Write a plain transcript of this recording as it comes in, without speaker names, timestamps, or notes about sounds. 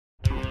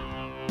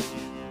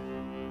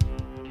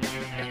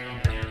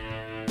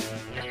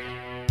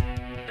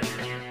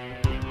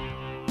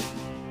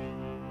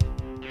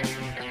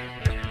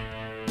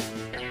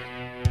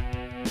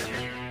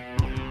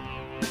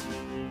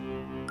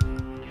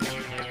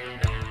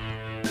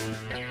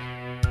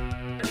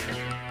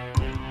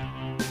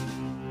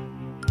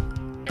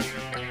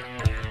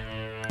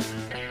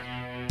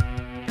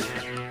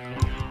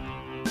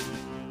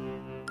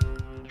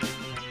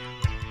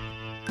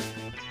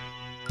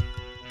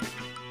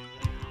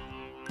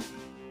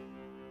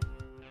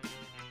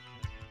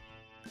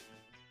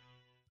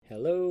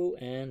Hello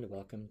and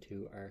welcome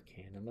to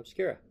Arcanum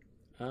Obscura.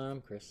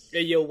 I'm Chris.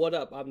 Hey, yo, what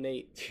up? I'm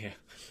Nate.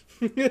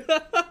 Yeah.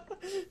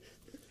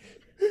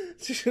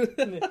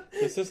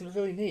 This isn't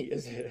really Nate,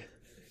 is it?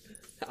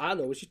 I don't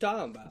know what you're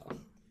talking about.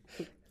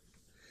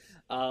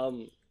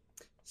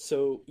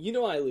 So, you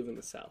know I live in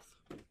the South.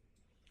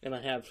 And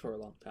I have for a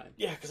long time.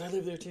 Yeah, because I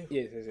live there too.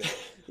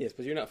 Yes. Yes,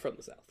 but you're not from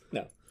the South.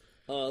 No.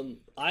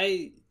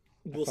 I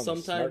will From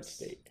sometimes... a smart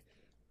state.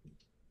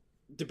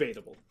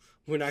 Debatable.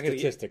 We're not going to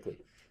get... Statistically.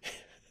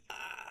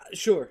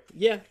 Sure.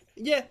 Yeah.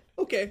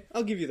 Okay.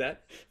 I'll give you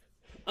that.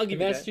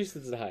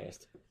 Massachusetts is the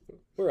highest.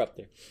 We're up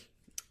there.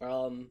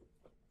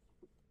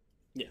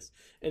 Yes.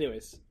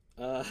 Anyways,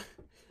 one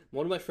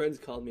of my friends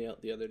called me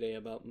out the other day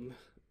about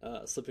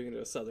slipping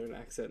into a Southern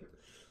accent.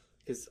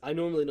 Because I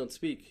normally don't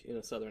speak in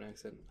a Southern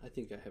accent. I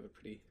think I have a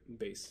pretty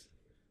bass.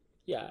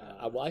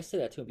 Yeah, well, I say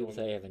that too, and people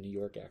say I have a New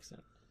York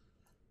accent.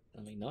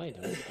 I'm like, no, I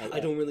don't. I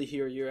don't really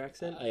hear your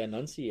accent. I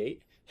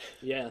enunciate.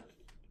 Yeah.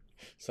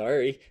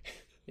 Sorry.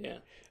 Yeah.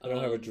 I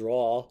don't have a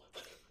drawl.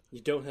 You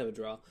don't have a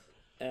draw.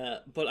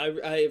 But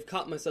I have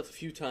caught myself a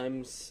few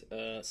times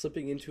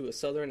slipping into a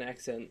Southern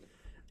accent.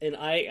 And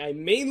I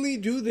mainly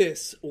do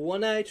this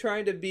when I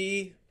try to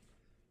be...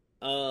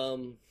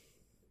 Racist.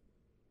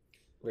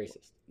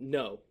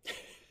 No.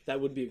 That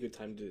would be a good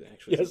time to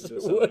actually Yes, do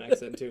a Southern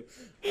accent, too.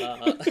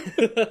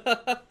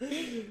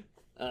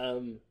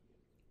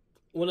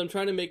 When I'm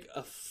trying to make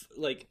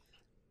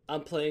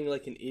I'm playing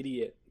like an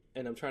idiot,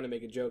 and I'm trying to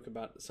make a joke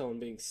about someone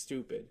being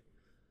stupid,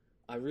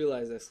 I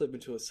realize I slip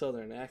into a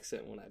Southern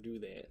accent when I do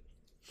that.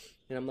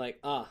 And I'm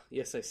like,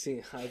 yes, I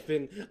see. I've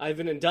been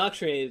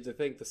indoctrinated to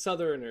think the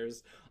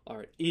Southerners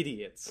are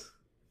idiots.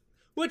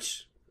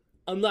 Which,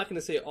 I'm not going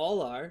to say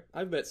all are.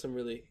 I've met some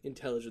really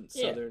intelligent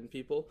Southern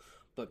people.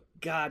 But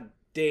god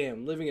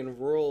damn, living in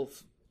rural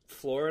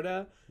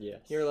Florida, yes.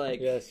 You're like...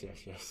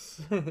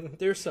 Yes.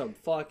 There's some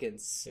fucking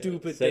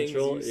stupid things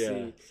you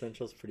see.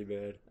 Central's pretty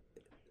bad.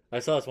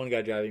 I saw this one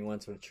guy driving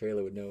once with a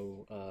trailer with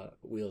no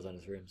wheels on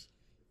his rims.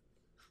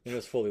 And it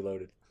was fully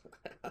loaded.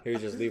 He was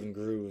just leaving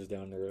grooves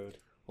down the road.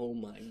 Oh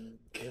my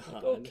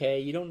god. Okay,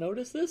 you don't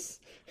notice this?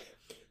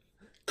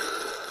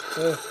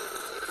 There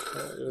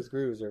was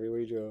grooves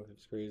everywhere you drove.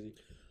 It's crazy.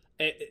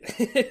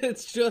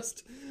 It's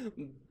just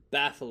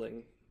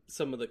baffling.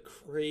 Some of the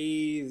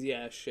crazy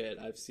ass shit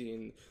I've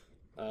seen.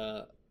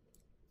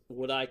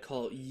 What I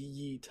call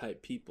yee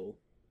type people.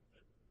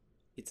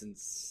 It's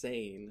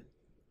insane.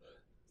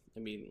 I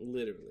mean,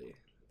 literally.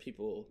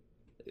 People...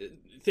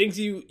 Things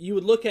you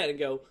would look at and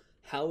go,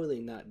 how are they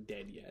not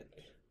dead yet?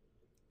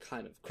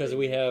 Kind of crazy. Because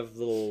we have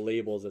little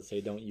labels that say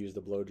don't use the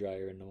blow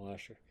dryer in the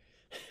washer.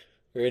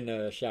 Or in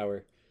the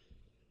shower.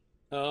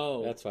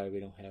 Oh. That's why we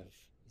don't have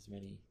as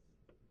many.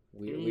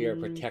 We are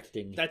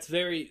protecting. That's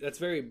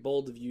very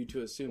bold of you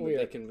to assume that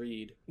they can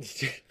read.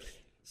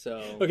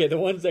 So okay, the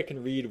ones that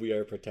can read, we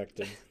are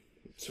protecting.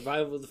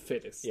 Survival of the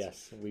fittest.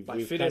 Yes, we've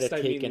fittest, kind of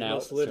I taken mean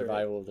out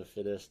survival of the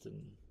fittest,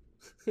 and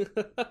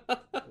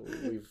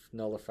we've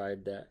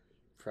nullified that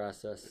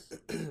process.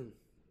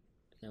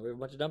 Now we have a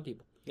bunch of dumb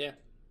people. Yeah.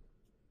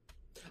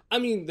 I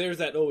mean, there's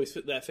that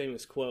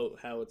famous quote,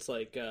 how it's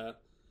like,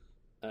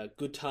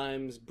 good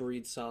times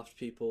breed soft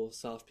people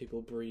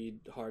breed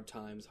hard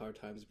times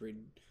breed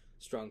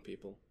strong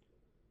people.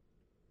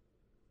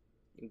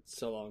 And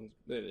so long,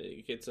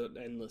 it's an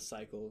endless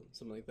cycle,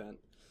 something like that.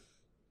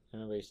 I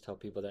remember I used to tell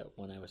people that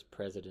when I was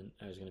president,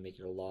 I was going to make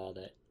it a law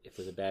that if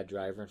there's a bad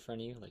driver in front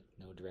of you, like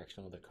no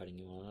directional, they're cutting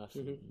you off,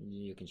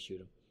 you can shoot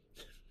them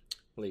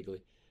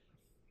legally.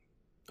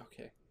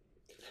 Okay.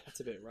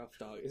 That's a bit rough,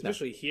 dog.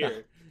 Especially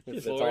here in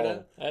Yes,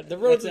 Florida. The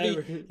roads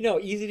would be,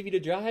 easy to be to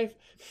drive.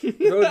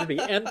 The roads would be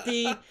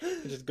empty.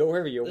 You just go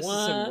wherever you This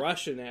want. This is some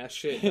Russian-ass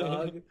shit,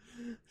 dog.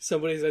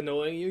 Somebody's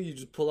annoying you, you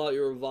just pull out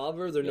your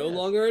revolver, they're no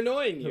longer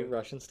annoying you.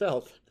 Russian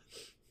stealth.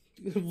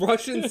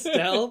 Russian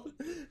stealth?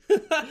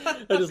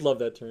 I just love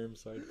that term,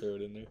 so I'd throw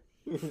it in there.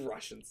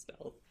 Russian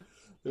stealth.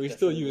 We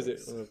still use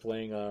it when we're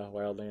playing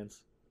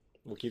Wildlands.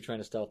 We'll keep trying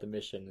to stealth a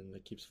mission, and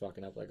it keeps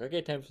fucking up. Like,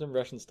 okay, time for some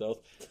Russian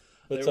stealth.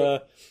 Let's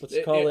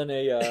call in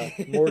a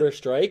mortar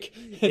strike.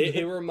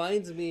 It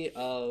reminds me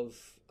of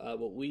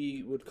what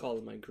we would call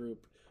in my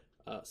group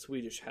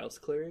Swedish house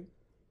clearing.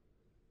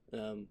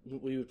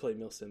 We would play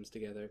Mill Sims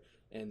together,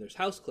 and there's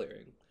house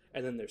clearing,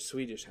 and then there's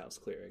Swedish house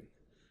clearing.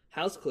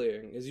 House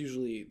clearing is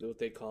usually what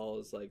they call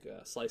is like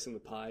slicing the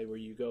pie, where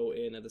you go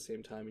in at the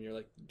same time and you're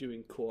like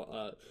doing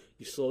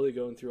you slowly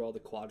going through all the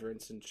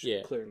quadrants and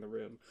clearing the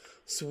room.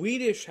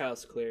 Swedish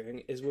house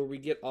clearing is where we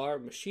get our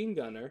machine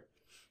gunner,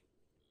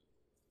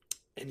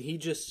 and he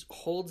just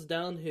holds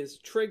down his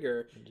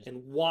trigger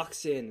and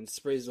walks in and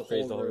sprays the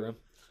whole room.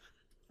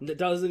 And it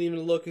doesn't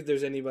even look if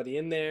there's anybody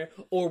in there,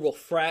 or we'll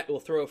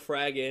throw a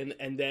frag in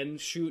and then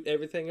shoot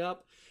everything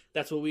up.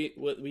 That's what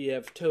we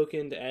have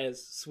tokened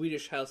as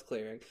Swedish house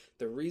clearing.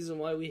 The reason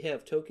why we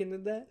have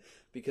tokened that,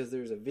 because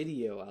there's a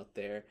video out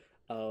there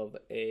of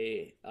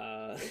it's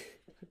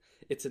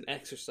an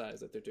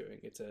exercise that they're doing.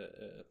 It's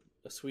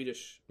a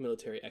Swedish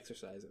military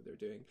exercise that they're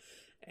doing,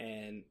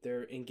 and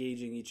they're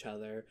engaging each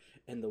other,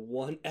 and the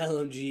one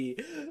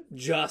LMG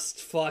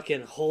just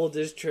fucking holds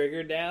his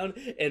trigger down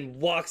and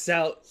walks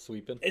out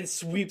Sweeping. and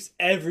sweeps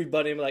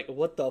everybody. I'm like,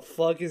 what the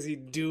fuck is he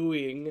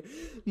doing,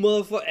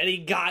 motherfucker? And he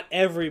got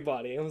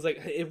everybody. I was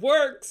like, it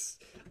works.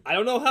 I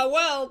don't know how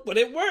well, but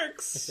it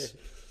works.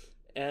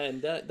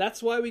 And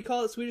that's why we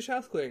call it Swedish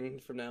house clearing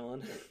from now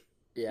on.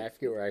 Yeah, I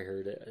forget where I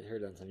heard it. I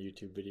heard it on some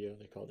YouTube video.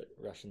 They called it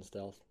Russian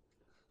stealth.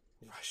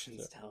 Russian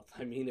stealth.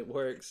 I mean, it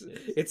works.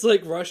 It's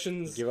like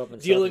Russians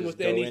dealing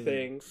with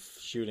anything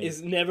shooting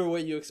is never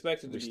what you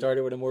expected to be. We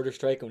started with a mortar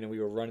strike, and then we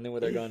were running in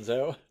with our guns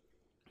out.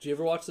 Did you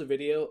ever watch the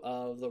video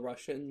of the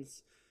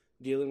Russians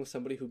dealing with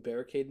somebody who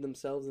barricaded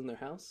themselves in their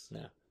house?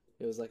 No.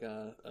 It was like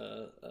a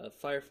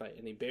firefight,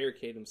 and he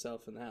barricaded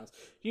himself in the house.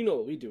 You know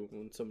what we do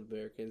when someone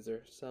barricades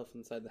themselves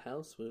inside the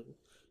house? We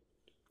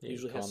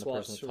usually have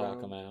SWAT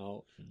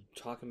around,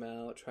 talk him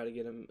out, try to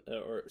get him,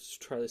 or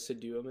try to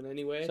subdue him in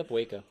any way. Except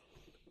Waco.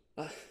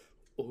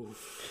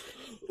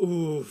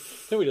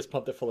 Oof. Then we just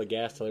pumped it full of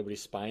gas till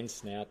everybody's spine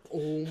snapped.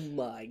 Oh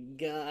my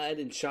god!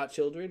 And shot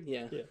children.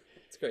 Yeah.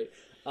 It's great.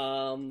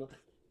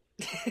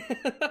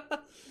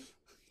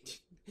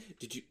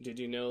 Did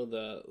you know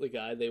the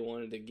guy they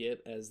wanted to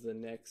get as the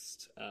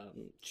next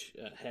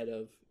head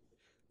of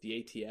the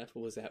ATF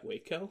was at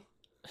Waco?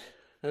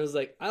 I was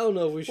like, I don't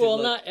know if we should.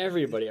 Well, not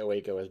everybody at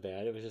Waco was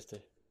bad. It was just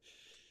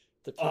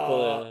the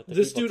people.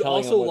 This dude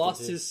also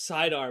lost his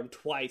sidearm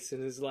twice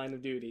in his line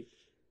of duty.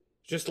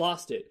 Just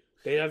lost it.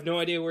 They have no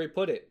idea where he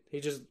put it. He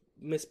just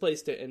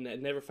misplaced it and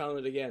never found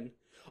it again.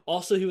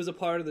 Also, he was a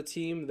part of the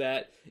team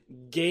that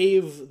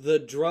gave the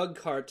drug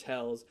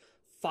cartels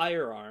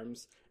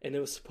firearms, and it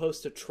was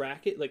supposed to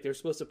track it. Like, they're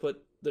supposed to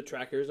put the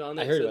trackers on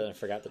it. I heard about it and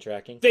forgot the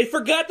tracking. They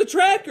forgot the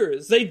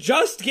trackers! They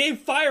just gave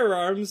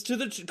firearms to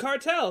the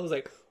cartel. I was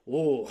like,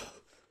 whoa.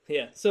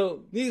 Yeah,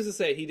 so, needless to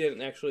say, he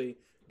didn't actually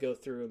go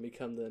through and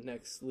become the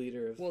next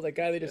leader of... Well, the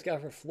guy they just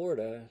got from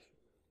Florida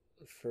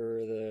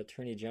for the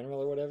Attorney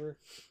General or whatever.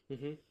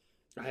 Mm-hmm.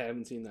 I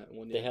haven't seen that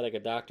one yet. They had like a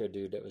doctor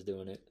dude that was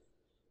doing it,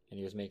 and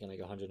he was making like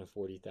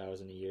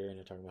 $140,000 a year, and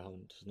they're talking about how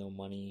there's no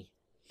money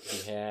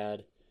he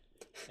had,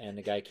 and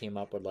the guy came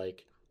up with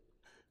like,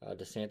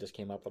 DeSantis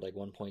came up with like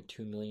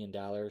 $1.2 million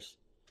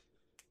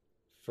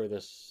for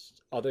this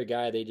other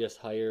guy they just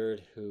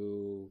hired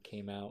who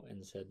came out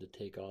and said to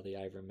take all the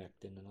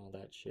ivermectin and all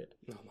that shit.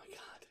 Oh my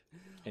god.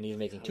 And he's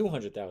making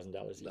 $200,000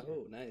 a year.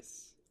 Oh,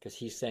 nice. Because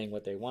he's saying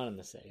what they want him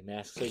to say.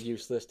 Masks are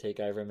useless, take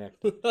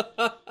ivermectin.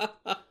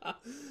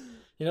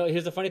 You know,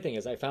 here's the funny thing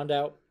is I found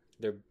out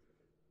they're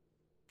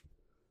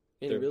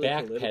really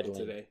backpedaling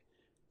today.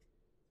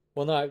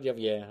 Well, no,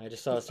 yeah, I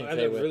just saw this thing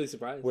today really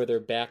surprised. Where they're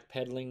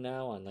backpedaling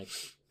now on, like,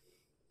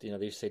 you know,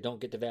 they say don't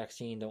get the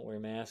vaccine, don't wear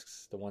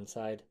masks, the one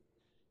side.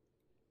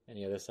 And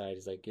the other side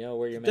is like, you know,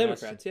 wear your mask.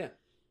 Democrats, yeah.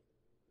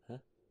 Huh?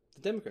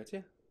 The Democrats,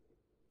 yeah.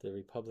 The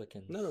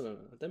Republicans. No.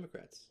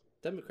 Democrats.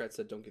 Democrats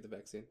said don't get the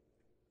vaccine.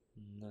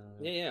 No.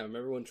 Yeah.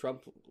 Remember when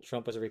Trump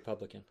was a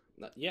Republican.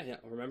 Yeah.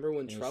 Remember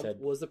when and Trump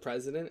was the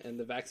president and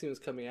the vaccine was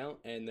coming out,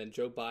 and then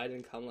Joe Biden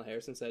and Kamala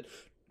Harris said,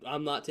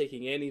 I'm not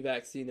taking any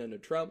vaccine under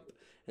Trump.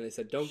 And they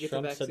said, don't get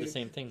the vaccine. Trump said the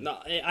same thing. No,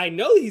 I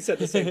know he said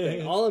the same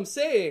thing. All I'm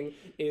saying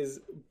is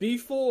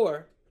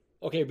before...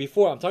 Okay,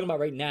 before. I'm talking about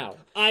right now.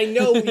 I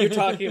know what you're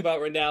talking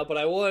about right now, but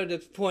I wanted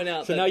to point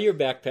out So now you're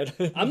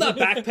backpedaling. I'm not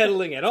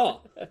backpedaling at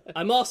all.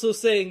 I'm also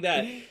saying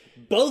that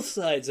both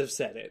sides have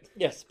said it.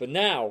 Yes, but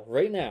now,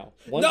 right now,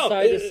 one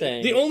side is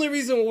saying... The only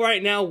reason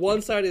right now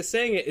one side is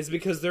saying it is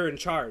because they're in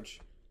charge.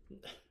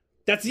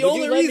 That's the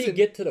only reason. Let me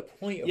get to the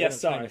point of what I'm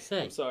trying to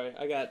say. I'm sorry.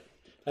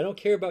 I don't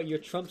care about your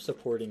Trump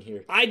supporting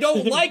here. I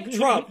don't like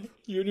Trump.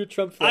 You're your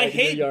Trump flag. I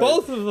hate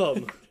both of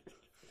them.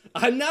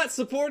 I'm not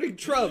supporting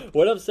Trump.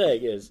 What I'm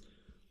saying is,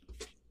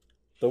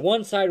 the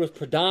one side was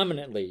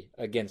predominantly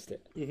against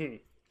it. Mm-hmm.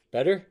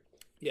 Better?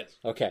 Yes.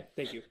 Okay.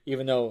 Thank you.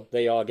 Even though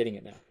they all getting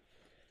it now.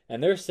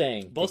 And they're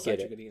saying... Both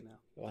sides are getting it now.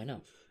 Well, I know.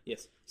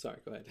 Yes. Sorry,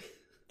 go ahead.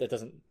 That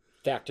doesn't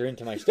factor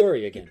into my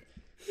story again.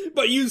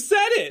 But you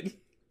said it!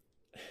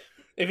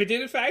 If it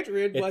didn't factor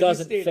in, it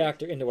doesn't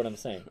factor into what I'm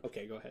saying.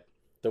 Okay, go ahead.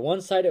 The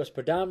one side that was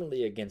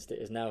predominantly against it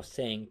is now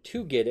saying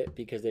to get it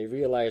because they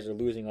realize they're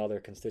losing all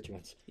their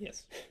constituents.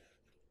 Yes.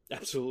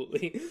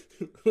 Absolutely.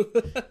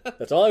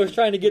 That's all I was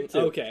trying to get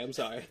to. Okay, I'm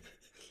sorry.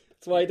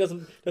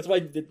 That's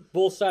why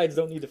both sides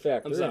don't need to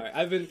factor I'm sorry.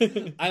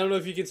 I don't know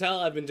if you can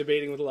tell, I've been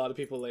debating with a lot of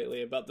people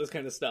lately about this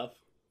kind of stuff.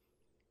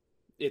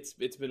 It's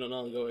been an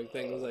ongoing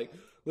thing. I was like,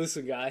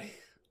 listen, guy,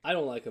 I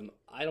don't like them.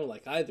 I don't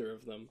like either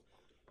of them.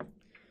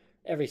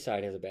 Every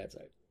side has a bad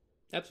side.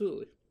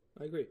 Absolutely.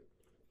 I agree.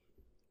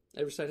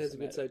 Every side has a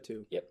good side,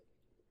 too. Yep.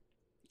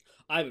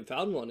 I haven't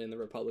found one in the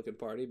Republican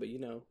Party, but, you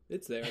know,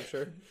 it's there, I'm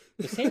sure.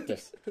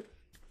 DeSantis.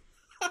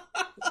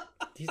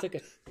 He's like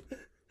a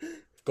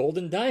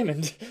golden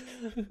diamond.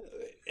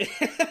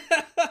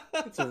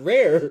 It's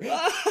rare.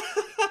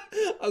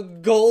 A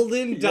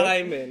golden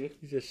diamond.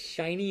 He's just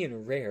shiny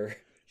and rare.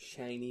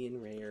 Shiny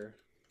and rare.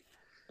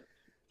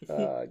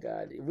 Oh,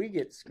 God. We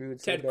get screwed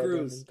so Ted bad.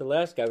 Cruz. The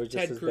last guy was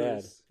just as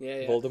bad.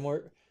 Yeah.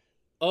 Voldemort.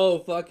 Oh,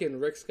 fucking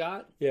Rick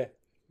Scott? Yeah.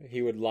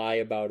 He would lie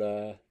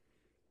about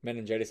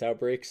meningitis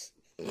outbreaks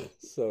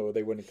so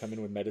they wouldn't come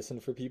in with medicine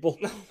for people.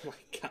 Oh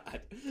my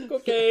god.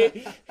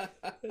 Okay.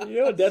 You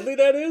know how deadly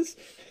that is?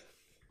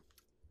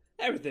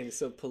 Everything's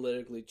so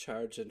politically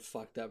charged and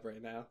fucked up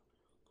right now.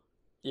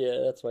 Yeah,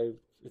 that's why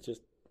it's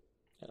just,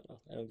 I don't know.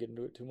 I don't get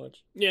into it too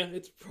much. Yeah,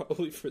 it's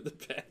probably for the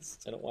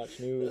best. I don't watch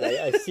news.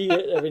 I see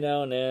it every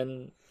now and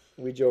then.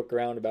 We joke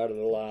around about it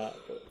a lot.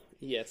 But...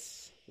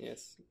 Yes.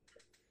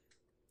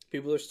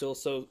 People are still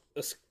so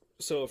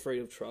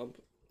afraid of Trump.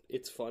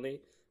 It's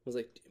funny. I was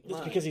like, it's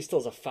why? because he still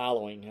has a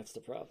following. That's the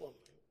problem.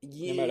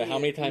 Yeah, no matter how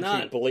many times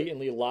he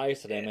blatantly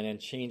lies to them and then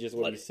changes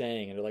what he's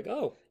saying, and they're like,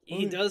 "Oh,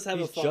 he does have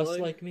a following, just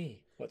like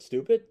me." What,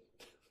 stupid?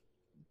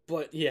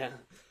 But yeah,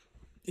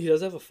 he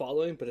does have a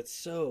following, but it's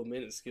so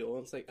minuscule.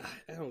 It's like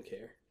I don't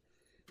care.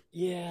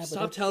 Yeah,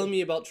 stop telling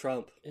me about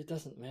Trump. It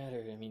doesn't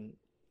matter. I mean,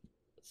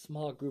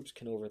 small groups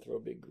can overthrow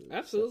big groups.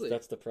 Absolutely,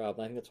 that's the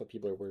problem. I think that's what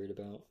people are worried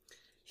about.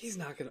 He's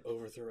not going to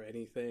overthrow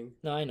anything.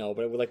 No, I know,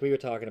 but like we were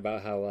talking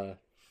about how,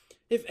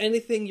 if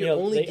anything, you're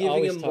only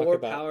giving him more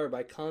power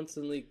by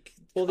constantly.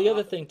 Well, the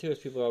other thing too is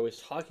people are always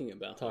talking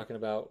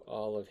about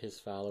all of his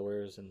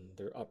followers and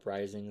their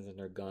uprisings and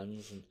their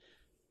guns and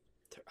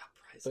their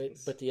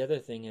uprisings. But the other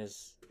thing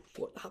is,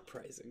 what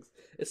uprisings?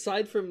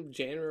 Aside from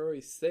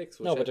January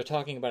 6th. No, but they're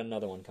talking about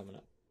another one coming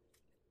up.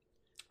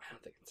 I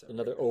don't think it's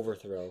another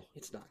overthrow.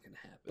 It's not going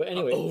to happen. But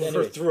anyway,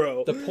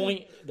 overthrow.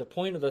 The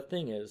point of the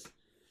thing is,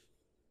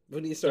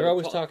 when you they're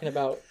always talking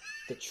about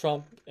the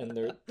Trump and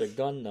their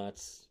gun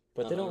nuts,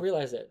 but they don't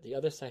realize that the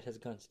other side has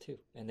guns too,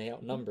 and they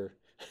outnumber.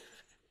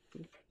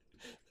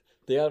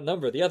 They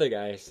outnumber the other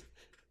guys.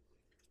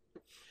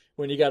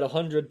 When you got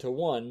 100 to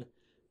 1,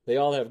 they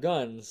all have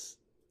guns.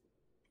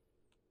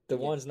 The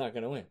one's not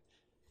going to win.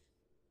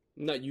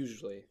 Not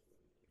usually.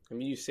 I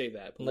mean, you say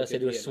that, but unless they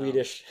do a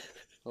Swedish.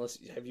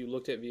 Have you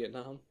looked at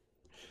Vietnam?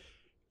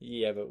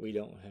 Yeah, but we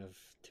don't have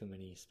too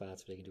many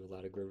spots where they can do a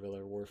lot of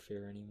guerrilla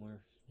warfare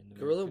anymore.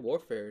 Guerrilla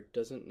warfare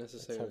doesn't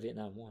necessarily. That's how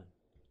Vietnam won.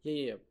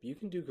 Yeah. You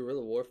can do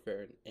guerrilla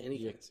warfare in any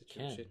kind of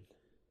situation.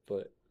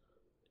 But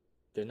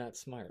they're not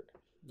smart.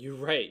 You're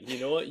right. You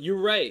know what?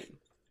 You're right.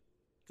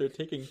 They're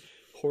taking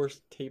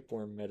horse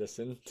tapeworm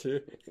medicine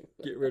to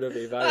get rid of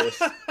a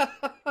virus.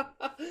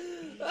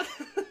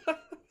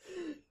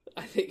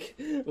 I think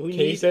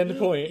end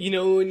point. You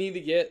know what we need to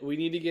get? We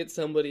need to get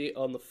somebody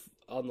on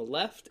the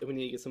left, and we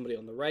need to get somebody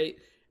on the right,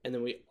 and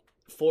then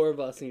four of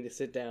us need to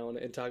sit down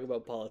and talk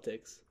about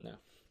politics. No.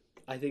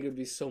 I think it would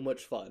be so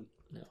much fun.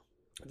 No.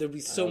 There'd be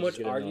so much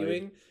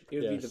arguing. Annoyed. It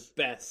would be the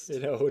best.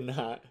 No,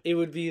 not. It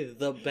would be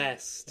the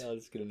best. I'll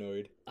just get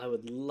annoyed. I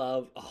would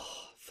love...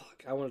 Oh,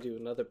 fuck. I want to do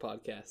another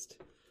podcast.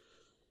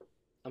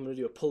 I'm going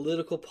to do a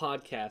political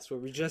podcast where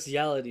we just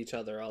yell at each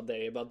other all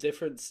day about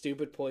different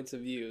stupid points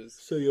of views.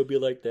 So you'll be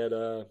like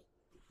that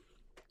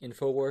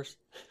InfoWars?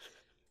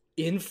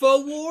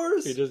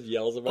 InfoWars? He just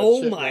yells about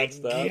shit. Oh my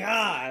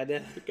god.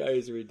 The guy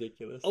is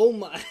ridiculous. Oh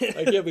my.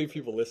 I can't believe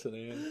people listen to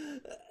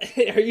him.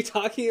 Are you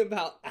talking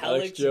about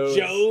Alex Jones?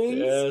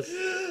 Yes.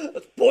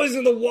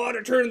 Poison the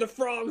water, turning the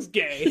frogs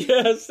gay.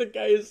 Yes, the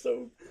guy is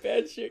so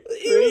batshit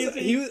crazy.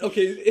 He was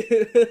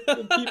okay.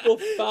 And people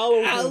follow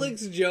him.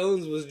 Alex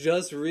Jones was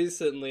just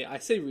recently, I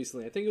say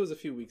recently, I think it was a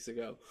few weeks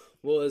ago,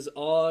 was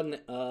on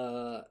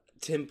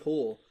Tim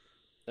Pool,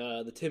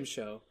 the Tim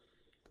Show.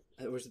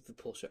 Where's it, the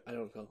Pool Show? I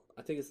don't know.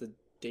 I think it's the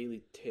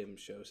Daily Tim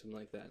Show, something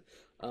like that.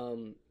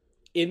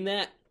 In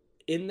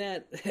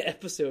that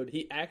episode,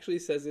 he actually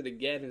says it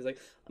again. He's like,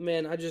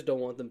 man, I just don't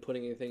want them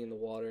putting anything in the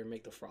water and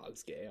make the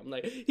frogs gay. I'm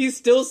like, he's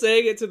still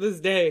saying it to this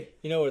day.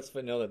 You know what's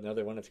funny? No,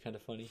 another one that's kind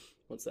of funny.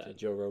 What's that?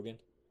 Joe Rogan.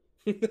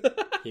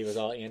 He was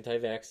all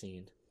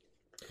anti-vaccine.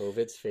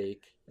 COVID's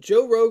fake.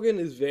 Joe Rogan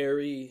is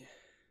very...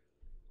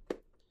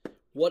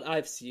 What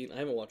I've seen, I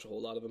haven't watched a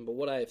whole lot of him, but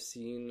what I have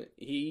seen,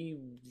 he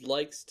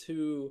likes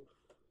to...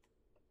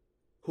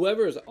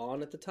 Whoever is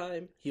on at the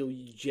time, he'll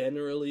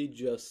generally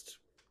just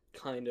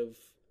kind of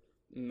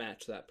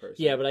match that person.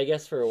 Yeah, but I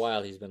guess for a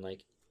while he's been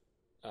like,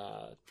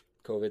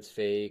 COVID's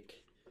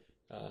fake,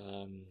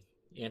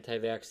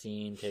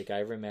 anti-vaccine, take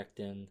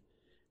ivermectin.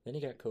 Then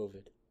he got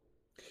COVID.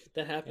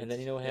 That happened. And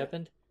then you know what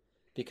happened?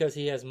 Because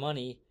he has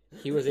money,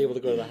 he was able to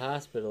go to the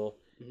hospital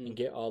and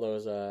get all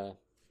those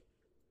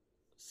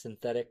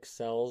synthetic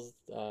cells,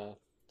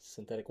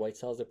 synthetic white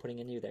cells they're putting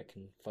in you that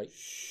can fight.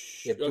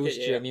 It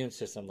boosts your immune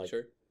system like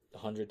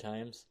 100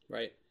 times.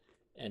 Right.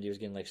 And he was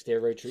getting like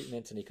steroid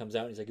treatments, and he comes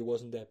out and he's like, it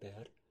wasn't that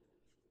bad.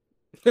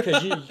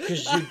 Because you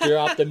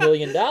dropped $1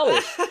 million.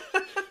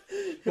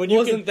 When you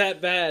wasn't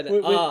that bad.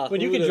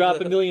 When you can drop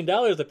 $1 million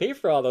to pay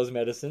for all those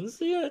medicines,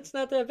 yeah, it's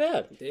not that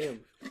bad.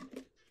 Damn.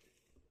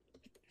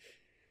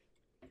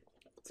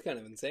 It's kind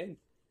of insane.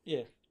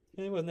 Yeah,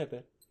 it wasn't that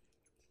bad.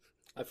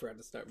 I forgot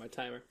to start my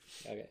timer.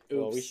 Okay.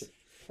 Oops.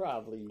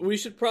 Well, we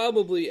should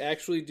probably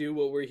actually do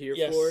what we're here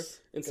for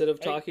instead of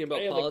talking about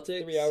politics. I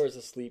had like 3 hours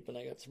of sleep and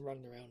I got some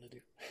running around to do.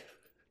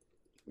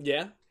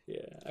 Yeah?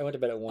 Yeah. I went to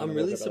bed at 1. I'm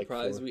really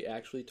surprised we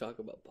actually talk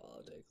about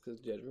politics because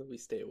generally we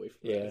stay away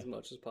from that as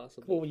much as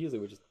possible. Well, usually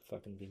we're just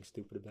fucking being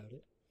stupid about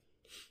it.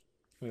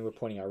 I mean, we're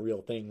pointing out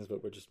real things,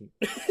 but we're just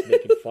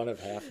making fun of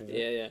half of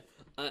it.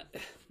 Yeah.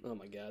 Oh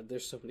my god,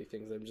 there's so many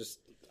things I'm just...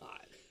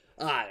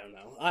 I don't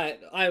know.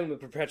 I'm in a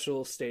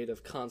perpetual state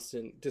of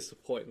constant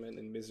disappointment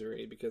and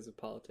misery because of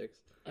politics.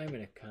 I'm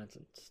in a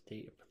constant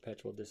state of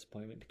perpetual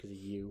disappointment because of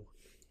you.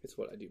 It's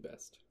what I do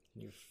best.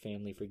 And your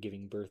family for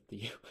giving birth to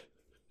you.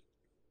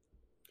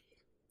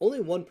 Only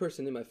one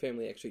person in my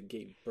family actually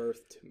gave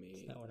birth to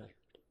me. That's not what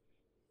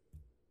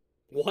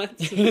What?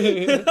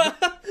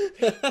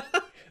 I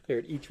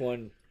heard. Each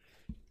one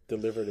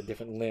delivered a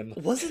different limb.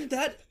 Wasn't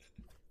that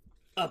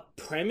a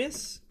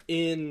premise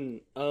in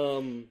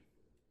The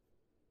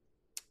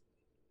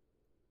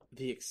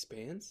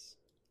Expanse?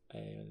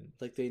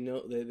 Like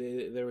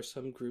there were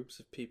some groups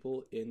of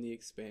people in The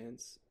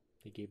Expanse.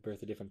 They gave birth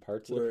to different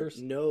parts of the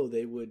person? No,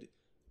 they would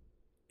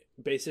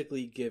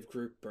basically give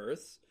group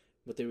births.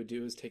 What they would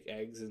do is take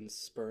eggs and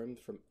sperm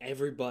from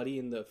everybody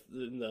in the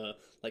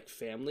like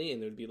family, and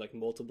there would be like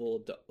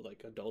multiple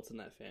adults in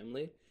that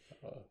family,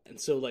 and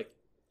so like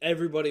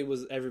everybody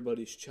was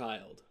everybody's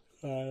child.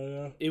 I don't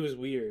know. It was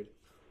weird.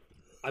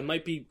 I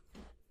might be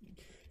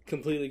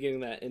completely getting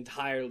that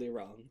entirely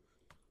wrong.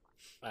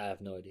 I have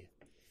no idea.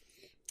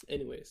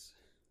 Anyways,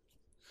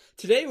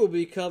 today we'll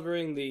be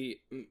covering the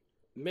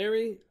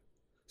Mary.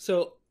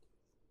 So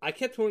I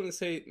kept wanting to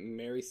say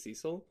Mary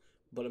Cecil.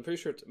 But I'm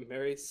pretty sure it's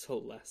Mary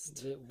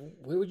Celeste.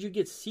 Where would you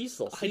get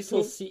Cecil? I Cecil,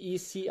 don't-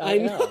 C-E-C-I-L. I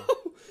know.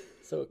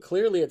 So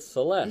clearly it's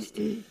Celeste.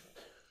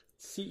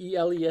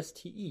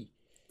 C-E-L-E-S-T-E.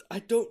 I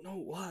don't know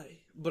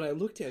why, but I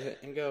looked at it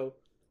and go,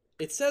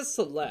 it says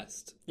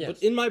Celeste. Yes.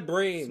 But in my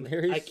brain, It's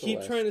Mary I keep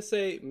Celeste. trying to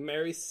say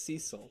Mary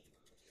Cecil.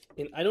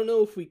 And I don't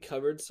know if we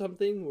covered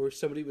something where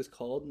somebody was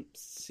called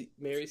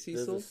Mary There's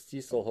Cecil. a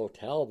Cecil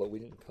Hotel, but we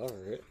didn't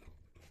cover it.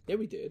 Yeah,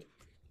 we did.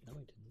 No,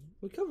 we didn't.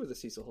 We covered the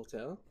Cecil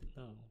Hotel.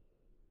 No.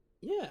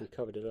 Yeah. We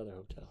covered another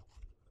hotel.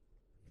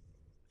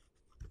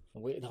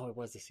 Oh, wait, no, it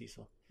was the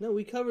Cecil. No,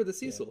 we covered the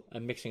Cecil. Yeah.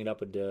 I'm mixing it up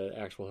with the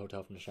actual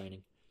hotel from The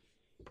Shining.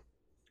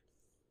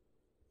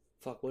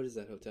 Fuck, what is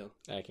that hotel?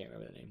 I can't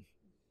remember the name.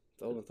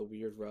 The one with the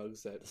weird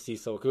rugs that... The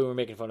Cecil. 'Cause we were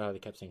making fun of how they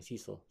kept saying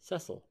Cecil.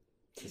 Cecil.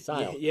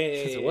 Cecile.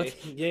 Yeah. So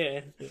what?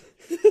 Yeah.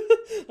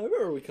 I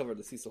remember we covered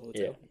the Cecil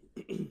Hotel.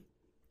 Yeah.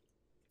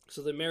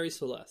 So the Mary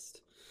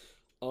Celeste.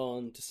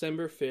 On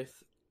December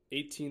 5th,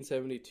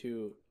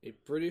 1872, a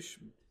British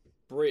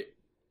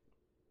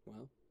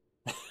Wow.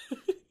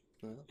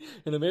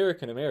 An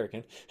American. An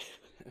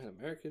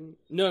American...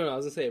 No, I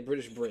was going to say a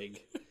British brig.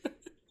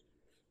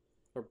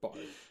 Or bard.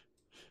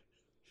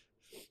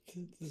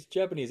 This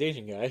Japanese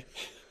Asian guy.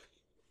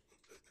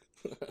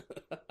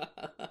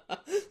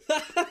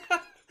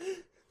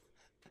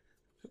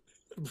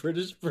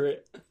 British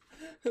Brit.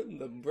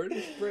 The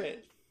British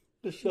Brit.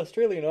 This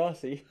Australian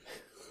Aussie.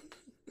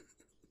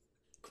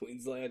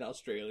 Queensland,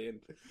 Australian.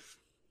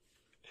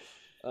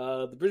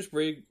 The British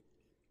brig...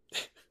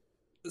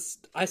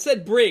 I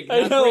said brig, not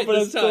I know, Brit but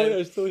this time.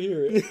 I still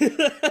hear it.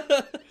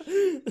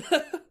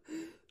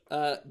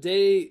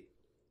 De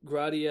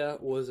Gradia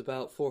was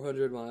about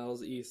 400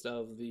 miles east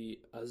of the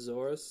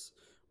Azores,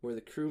 where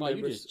the crew Wow, you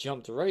members... just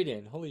jumped right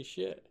in. Holy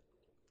shit.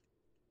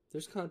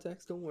 There's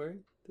context, don't worry.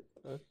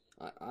 Huh?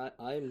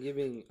 I am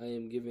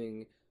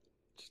giving...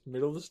 Just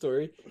middle of the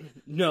story.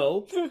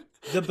 No,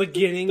 the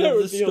beginning That of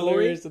the would be story.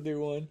 hilarious to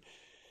do one.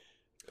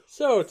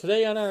 So,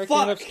 today on our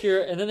Fuck! King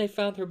Obscure, and then they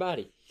found her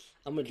body.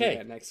 I'm gonna do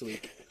that next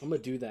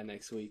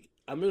week.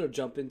 I'm gonna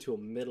jump into a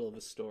middle of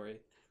a story.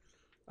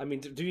 I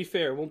mean, to be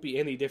fair, it won't be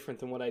any different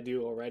than what I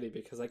do already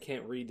because I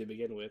can't read to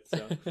begin with.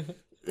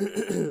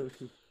 So,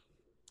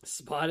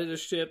 spotted a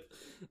ship.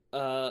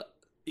 When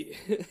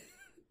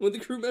the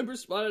crew members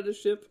spotted a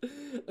ship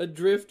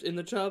adrift in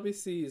the choppy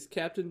seas,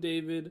 Captain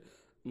David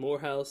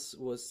Morehouse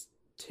was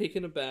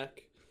taken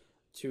aback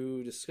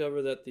to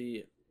discover that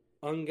the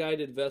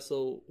unguided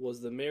vessel was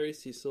the Mary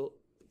Cecil.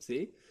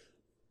 See?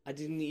 I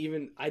didn't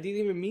even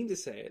mean to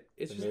say it.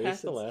 It The just Mary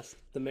happens. Celeste.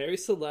 The Mary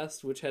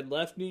Celeste, which had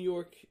left New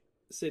York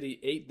City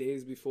 8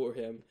 days before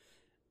him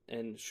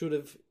and should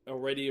have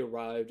already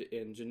arrived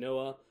in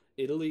Genoa,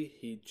 Italy.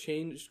 He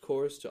changed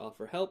course to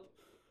offer help.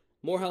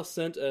 Morehouse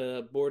sent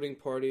a boarding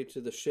party to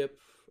the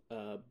ship.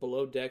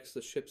 Below decks,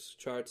 the ship's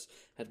charts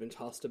had been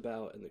tossed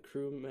about, and the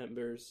crew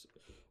members'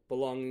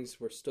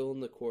 belongings were still in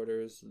the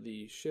quarters.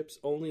 The ship's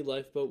only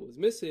lifeboat was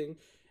missing,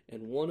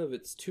 and one of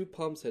its 2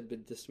 pumps had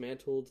been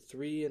dismantled.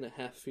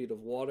 3.5 feet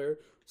of water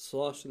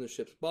sloshed in the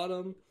ship's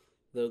bottom,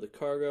 though the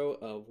cargo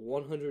of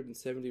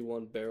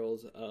 171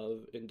 barrels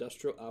of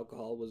industrial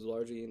alcohol was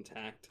largely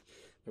intact.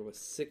 There was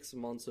 6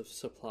 months of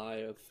supply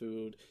of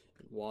food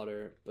and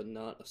water, but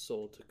not a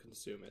soul to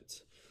consume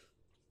it.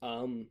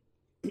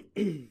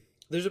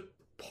 There's a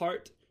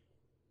part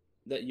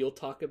that you'll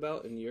talk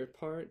about in your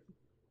part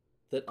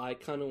that I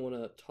kind of want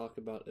to talk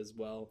about as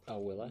well. Oh,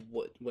 will I?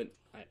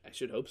 I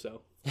should hope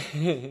so.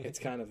 It's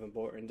kind of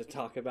important to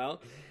talk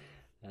about.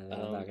 I'm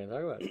not going to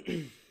talk about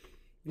it.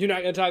 You're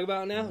not going to talk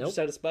about it now? Nope. Just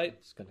out of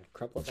spite? Just going to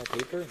crumple up my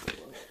paper.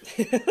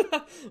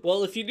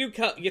 Well, if you do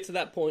get to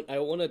that point, I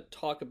want to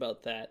talk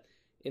about that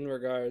in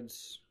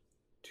regards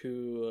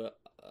to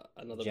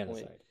another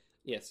Genocide. point.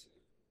 Yes.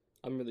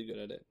 I'm really good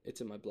at it.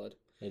 It's in my blood.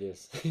 It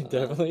is. It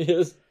definitely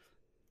is.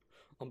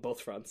 On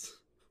both fronts.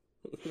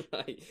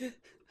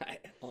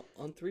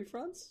 On 3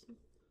 fronts?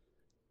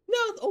 No,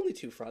 only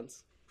 2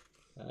 fronts.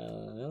 I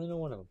only know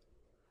one of them.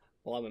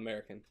 Well, I'm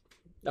American.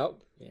 Oh,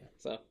 yeah.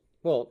 So.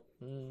 Well,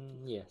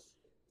 yes.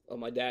 Oh,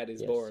 my dad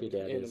is Yes, born your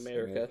dad in is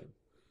America. American.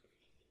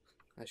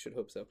 I should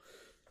hope so.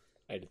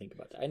 I had to think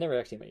about that. I never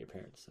actually met your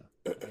parents, so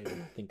I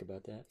didn't think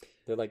about that.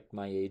 They're like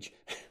my age.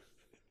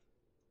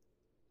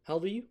 How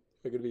old are you?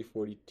 They're going to be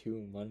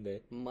 42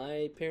 Monday.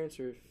 My parents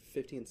are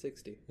 50 and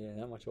 60. Yeah,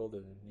 not much older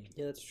than me.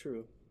 Yeah, that's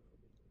true.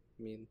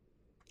 I mean,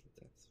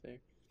 that's fair.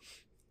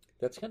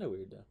 That's kind of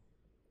weird, though.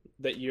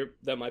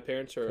 That my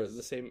parents are 'Cause-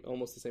 the same,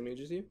 almost the same age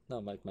as you? No,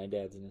 like my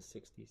dad's in his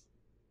 60s.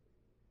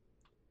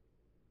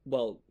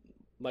 Well,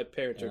 my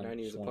parents are And 9 I'm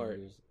years 20 apart.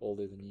 years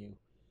older than you.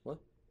 What?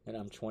 And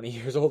I'm 20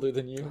 years older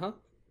than you. Uh-huh.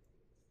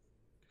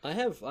 I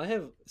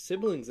have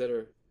siblings that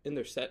are in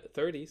their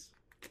 30s,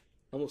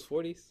 almost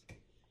 40s.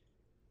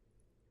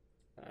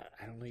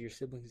 I don't know your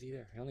siblings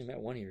either. I only met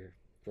one of your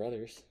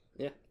brothers.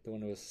 Yeah. The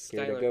one who was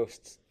scared Skylar. of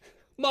ghosts.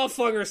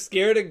 Motherfucker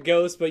scared of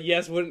ghosts, but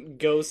yes, went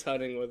ghost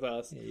hunting with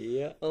us.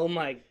 Yeah. Oh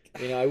my.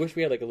 You know, I wish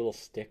we had like a little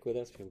stick with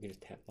us so we could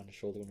just tap on the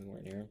shoulder when we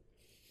weren't near him.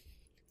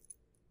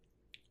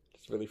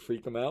 Just really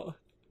freak him out.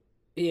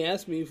 He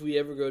asked me if we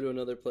ever go to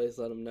another place,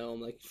 let him know.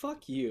 I'm like,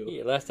 fuck you.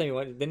 Yeah, last time you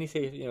went, didn't he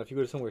say, if you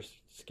go to somewhere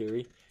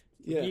scary,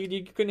 Yeah.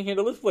 you couldn't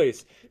handle this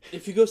place?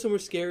 If you go somewhere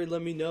scary,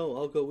 let me know.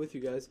 I'll go with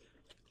you guys.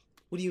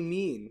 What do you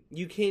mean?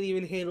 You can't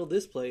even handle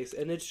this place,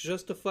 and it's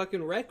just a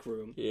fucking rec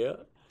room. Yeah.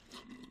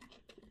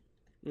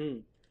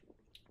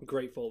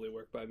 Great Foley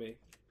work by me.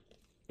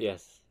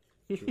 Yes.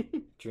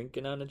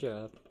 Drinking on the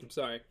job. I'm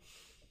sorry.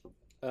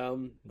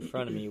 In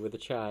front of me with a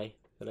chai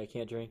that I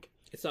can't drink.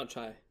 It's not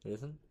chai. It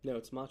isn't? No,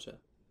 it's matcha.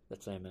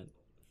 That's what I meant.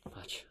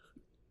 Much.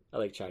 I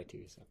like chai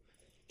too, so.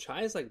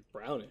 Chai is like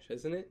brownish,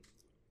 isn't it?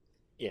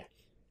 Yeah.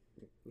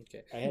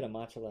 Okay. I had a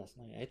matcha last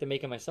night. I had to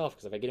make it myself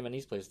because if I get them in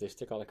these places, they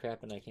stick all the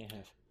crap in I can't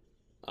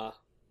have.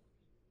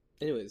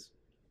 Anyways,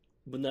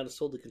 but not a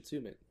soul to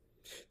consume it.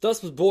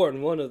 Thus was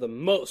born one of the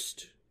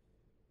most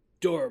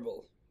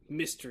durable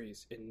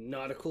mysteries in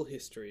nautical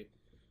history.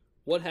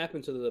 What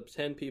happened to the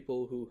 10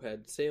 people who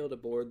had sailed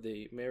aboard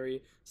the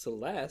Mary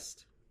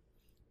Celeste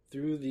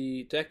through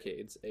the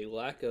decades? A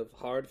lack of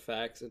hard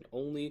facts and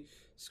only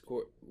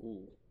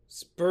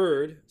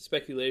spurred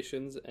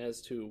speculations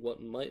as to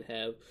what might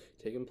have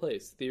taken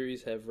place.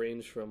 Theories have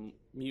ranged from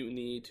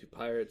mutiny to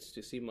pirates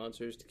to sea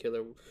monsters to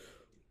killer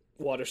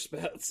water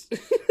spouts.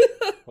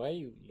 Why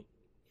you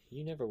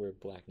never wear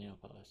black nail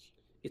polish?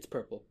 It's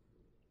purple.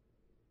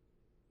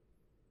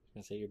 I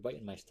was gonna say you're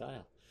biting my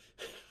style.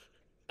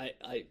 I've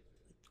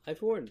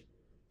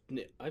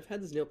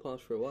had this nail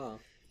polish for a while.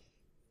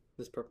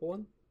 This purple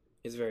one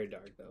is very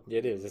dark though.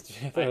 It is.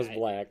 I thought it was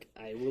black.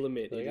 I will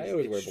admit, Like, it I is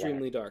always wear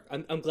extremely dark.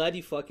 I'm glad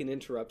you fucking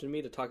interrupted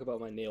me to talk about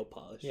my nail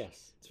polish.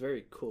 Yes, It's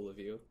very cool of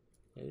you.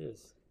 it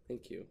is.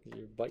 Thank you.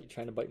 You're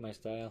trying to bite my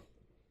style.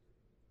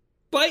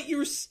 Bite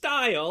your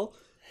style?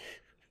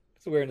 I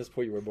was wearing this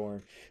before you were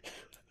born.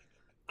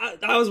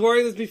 I was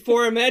wearing this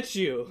before I met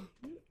you.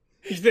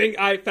 You think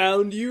I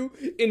found you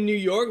in New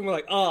York and we're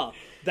like,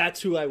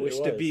 that's who I wish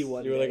to be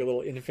one You were day. like a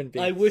little infant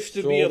being I wish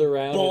to be a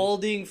around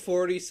balding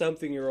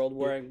 40-something-year-old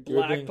wearing You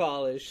were black being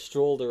polish.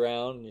 Strolled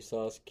around and you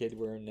saw this kid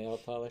wearing nail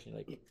polish and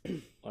you're like,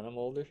 when I'm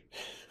older,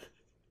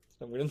 that's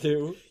what I'm gonna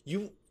do.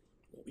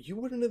 You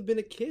wouldn't have been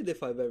a kid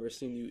if I've ever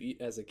seen you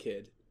eat as a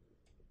kid.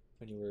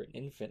 When you were an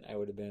infant, I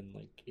would have been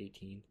like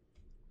 18.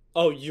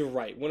 Oh, you're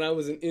right. When I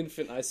was an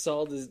infant, I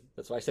saw this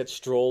That's why I said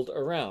strolled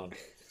around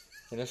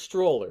in a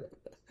stroller.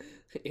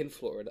 in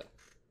Florida.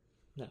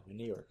 No, in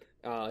New York.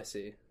 Ah, I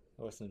see.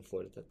 I wasn't in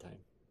Florida at that time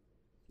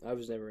I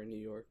was never in New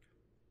York.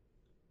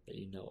 that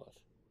you know of.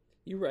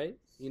 You're right.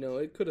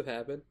 It could have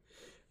happened.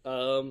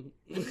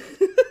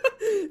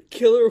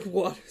 Killer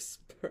water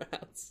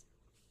sprouts.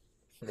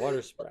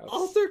 Water sprouts.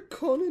 Author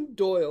Conan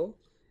Doyle,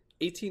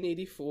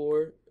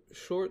 1884,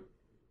 short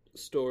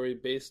story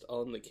based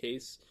on the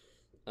case.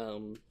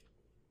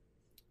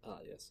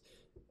 Yes.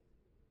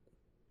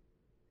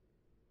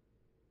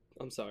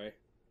 I'm sorry.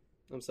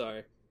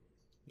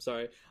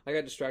 I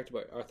got distracted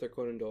by Arthur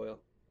Conan Doyle.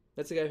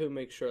 That's the guy who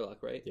makes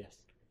Sherlock, right? Yes.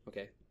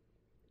 Okay.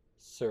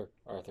 Sir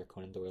Arthur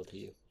Conan Doyle to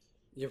you.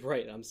 You're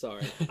right. I'm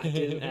sorry. I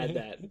didn't add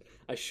that.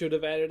 I should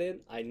have added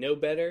it. I know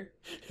better.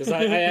 Because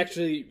I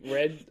actually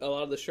read a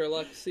lot of the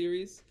Sherlock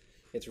series.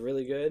 It's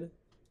really good.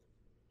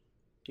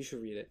 You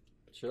should read it.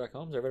 Sherlock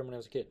Holmes? I read him when I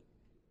was a kid.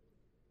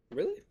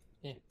 Really?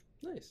 Yeah.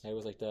 Nice. I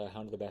was like the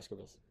Hound of the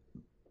Baskervilles.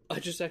 I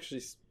just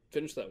actually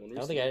finished that one recently.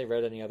 I don't think I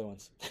read any other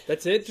ones.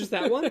 That's it? Just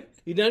that one?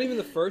 You're not even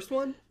the first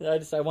one? I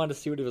wanted to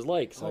see what it was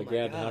like, so Oh I my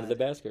grabbed Hound of the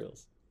God.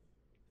 Baskervilles.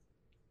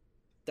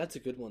 That's a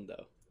good one,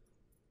 though.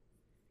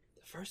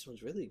 The first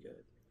one's really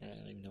good. I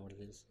don't even know what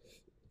it is.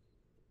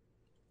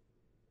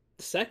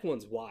 The second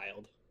one's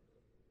wild.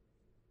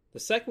 The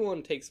second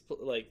one takes,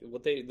 like,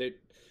 what they...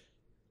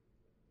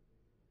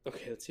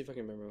 Okay, let's see if I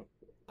can remember.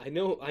 I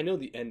know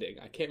the ending.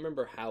 I can't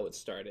remember how it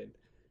started.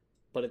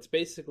 But it's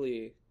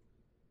basically...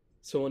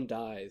 Someone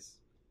dies.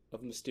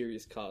 of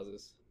mysterious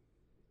causes.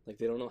 Like,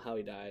 they don't know how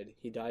he died.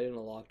 He died in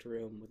a locked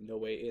room with no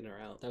way in or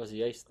out. That was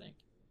the ice thing,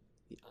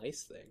 The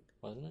ice thing?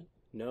 wasn't it?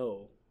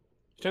 No.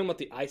 You're talking about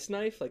the ice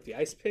knife? Like the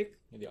ice pick?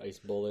 The ice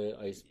bullet,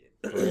 ice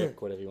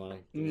brick, whatever you want to.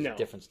 There's No.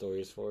 different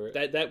stories for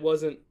it. That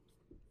wasn't...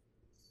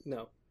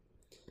 No.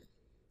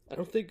 I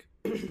don't think...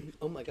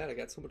 Oh my god, I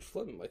got so much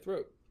phlegm in my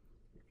throat.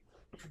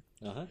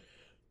 Uh-huh.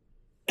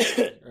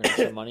 Earning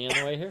some money on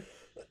the way here?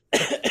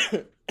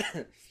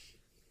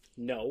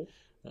 No.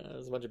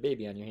 There's a bunch of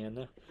baby on your hand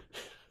now.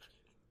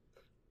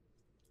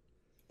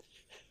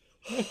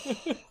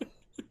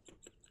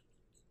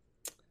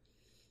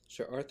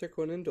 Sir Arthur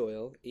Conan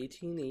Doyle,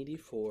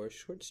 1884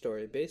 short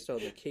story based on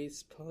the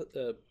case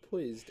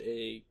poised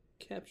a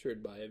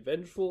captured by a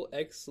vengeful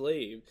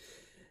ex-slave.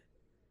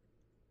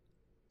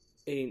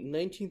 A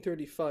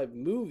 1935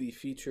 movie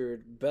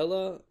featured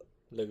Bella...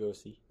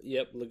 Lugosi.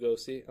 Yep,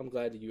 Lugosi. I'm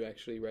glad you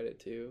actually read it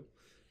too.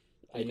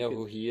 I know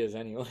who he is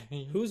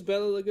anyway. Who's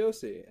Bella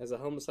Lugosi? As a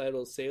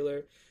homicidal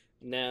sailor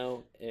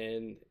now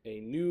in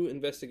a new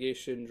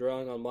investigation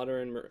drawing on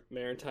modern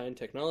maritime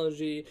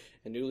technology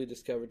and newly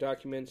discovered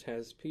documents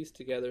has pieced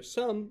together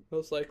some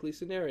most likely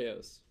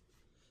scenarios.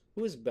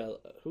 Who is Bella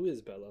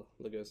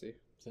Lugosi?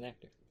 He's an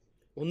actor.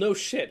 Well, no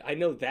shit. I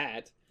know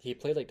that. He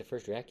played like the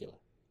first Dracula.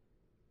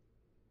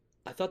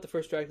 I thought the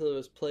first Dracula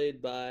was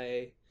played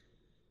by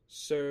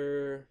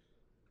Sir...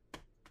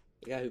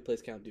 the guy who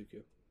plays Count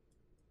Dooku.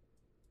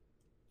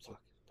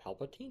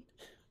 Palpatine?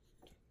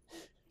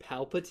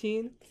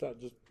 Palpatine? It's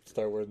not just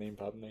Star Wars name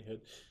popping in my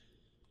head.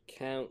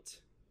 Count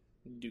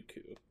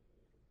Dooku.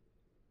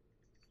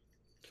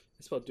 I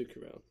spelled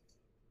Dooku wrong.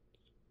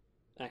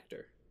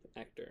 Actor.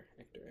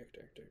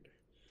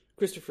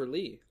 Christopher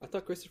Lee. I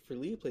thought Christopher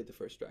Lee played the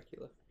first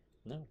Dracula.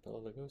 No, Bela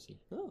Lugosi.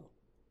 Oh.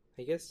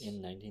 I guess...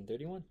 In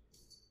 1931.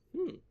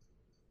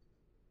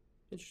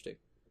 Interesting.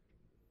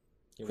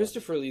 It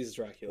Christopher Lee's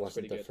Dracula was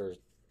wasn't pretty the good. first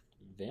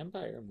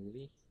vampire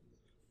movie.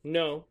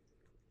 No.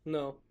 I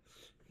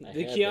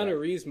The had Keanu that.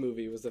 Reeves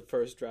movie was the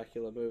first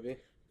Dracula movie.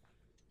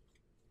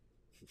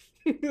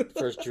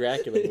 First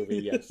Dracula movie,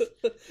 yes.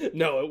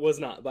 No, it was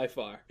not, by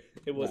far.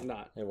 It was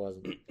not. It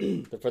wasn't.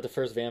 For the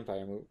first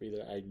vampire movie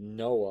that I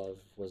know of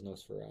was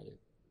Nosferatu.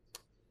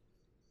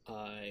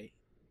 I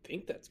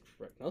think that's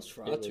correct.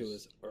 Nosferatu It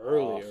was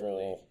early.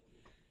 awful.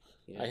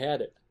 Yeah. I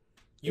had it.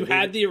 You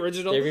had the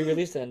original? They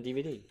re-released it on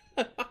DVD.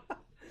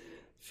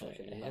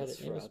 Fucking I had it.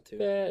 It was Nosferatu.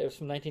 bad. It was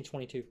from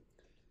 1922.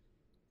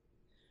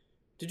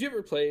 Did you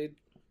ever play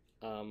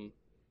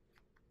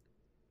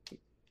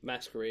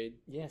Masquerade?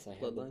 Yes, I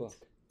had the Bloodlines? book.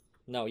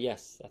 No,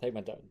 yes. I think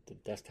the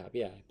desktop.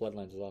 Yeah,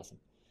 Bloodlines was awesome.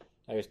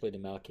 I always played the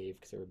Malcave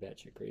because they were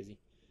batshit crazy.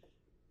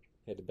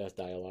 They had the best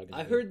dialogue.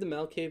 I heard the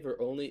Malcave are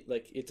only,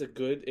 like, it's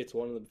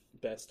one of the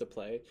best to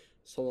play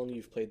so long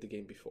you've played the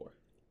game before.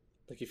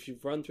 Like, if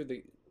you've run through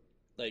the,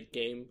 like,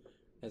 game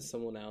as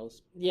someone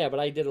else. Yeah, but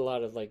I did a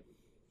lot of, like,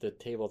 the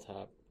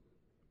tabletop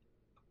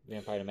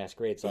Vampire the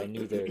Masquerade, so I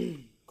knew their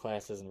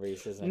classes and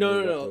races. And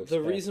No.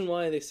 The reason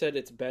why they said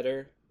it's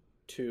better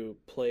to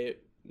play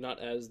it not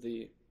as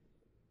the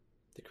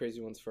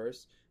crazy ones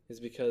first is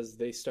because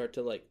they start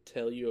to, like,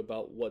 tell you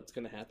about what's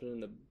going to happen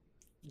in the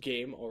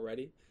game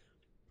already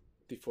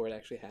before it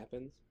actually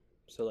happens.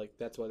 So, like,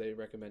 that's why they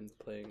recommend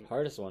playing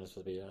Hardest one is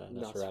supposed to be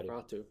Nosferatu.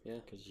 Nosferatu. Yeah,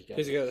 Because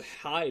you gotta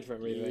hide from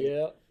everything.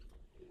 Yeah.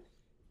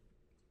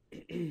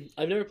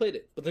 I've never played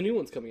it, but the new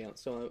one's coming out,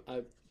 so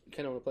I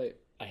kind of want to play it.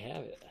 I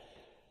have it.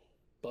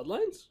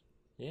 Bloodlines?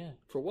 Yeah.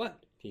 For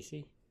what?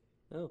 PC.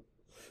 Oh.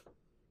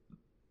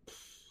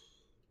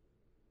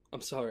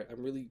 I'm sorry,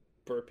 I'm really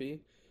burpy.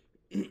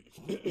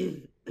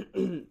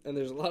 And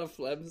there's a lot of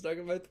phlegm stuck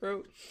in my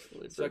throat.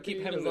 So I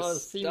keep having a lot to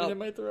of semen stop. in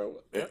my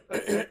throat.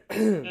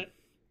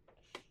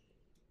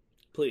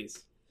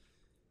 Please.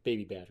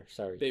 Baby batter.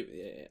 Sorry.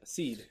 Baby, yeah.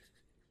 Seed.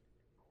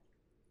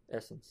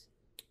 Essence.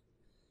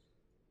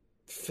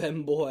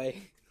 Femboy.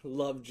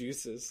 Love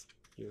juices.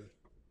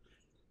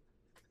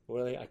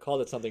 What are they? I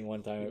called it something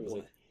one time. It was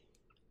What? like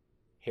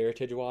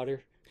heritage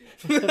water.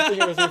 I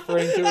think I was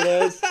referring to it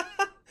as.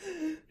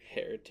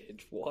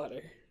 Heritage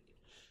water.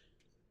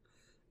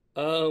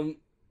 I'm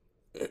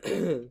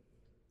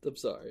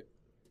sorry.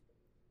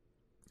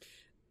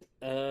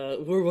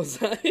 Where was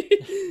I?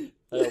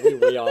 We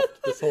way off.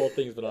 This whole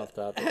thing's been off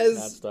topic.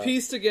 Has nonstop.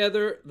 pieced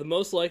together the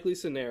most likely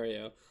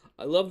scenario.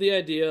 I love the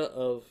idea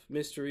of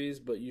mysteries,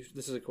 but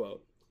this is a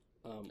quote.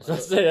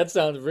 That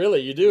sounds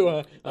really. You do,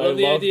 huh? I love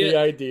the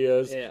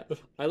ideas. Yeah,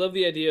 I love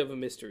the idea of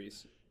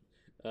mysteries,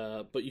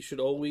 but you should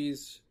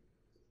always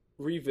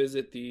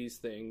revisit these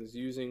things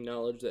using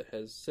knowledge that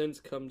has since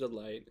come to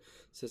light.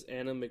 Says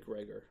Anna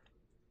McGregor,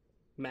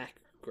 Yes.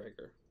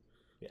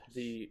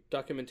 the The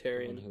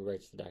documentarian one who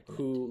writes the document.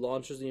 who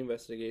launches the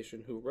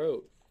investigation, who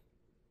wrote,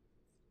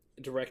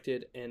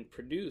 directed, and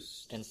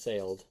produced, And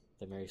sailed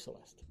the Mary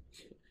Celeste.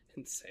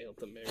 and sailed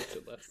the Mary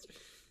Celeste.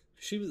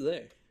 She was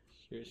there.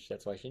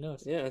 That's why she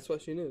knows. Yeah, that's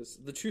what she knows.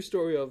 The true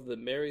story of the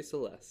Mary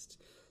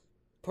Celeste,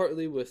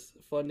 partly with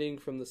funding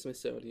from the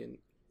Smithsonian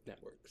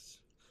Networks,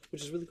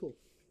 which is really cool.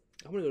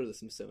 I want to go to the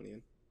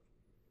Smithsonian.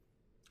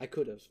 I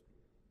could have.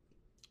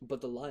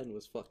 but the line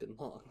was fucking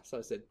long. So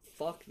I said,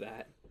 fuck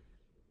that.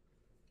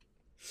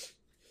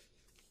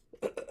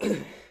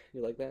 You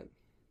like that?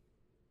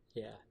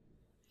 Yeah.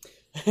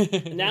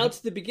 Now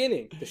to the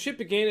beginning. The ship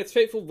began its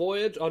fateful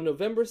voyage on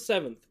November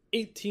 7th,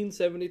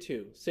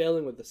 1872,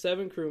 sailing with the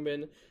 7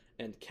 crewmen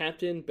and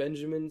Captain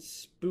Benjamin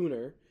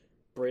Spooner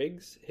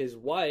Briggs, his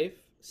wife,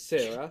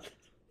 Sarah.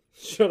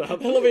 Shut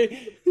up. Let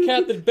me,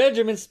 Captain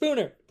Benjamin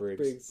Spooner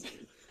Briggs.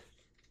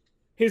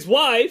 His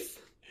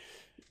wife.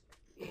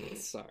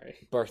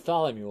 Sorry.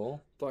 Bartholomew.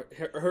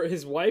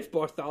 His wife,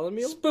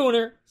 Bartholomew?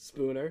 Spooner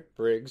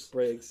Briggs.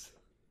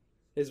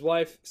 His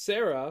wife,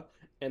 Sarah,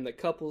 and the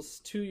couple's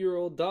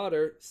 2-year-old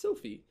daughter,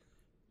 Sophie.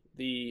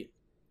 The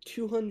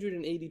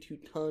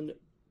 282-ton...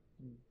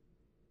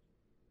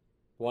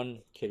 One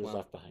kid was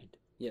left behind.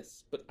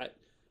 Yes, but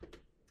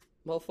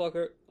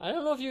Motherfucker. I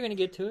don't know if you're going to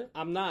get to it.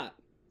 I'm not.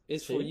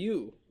 It's for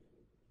you.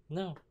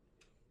 No,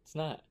 it's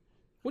not.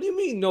 What do you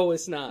mean, no,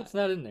 it's not? It's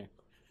not in there.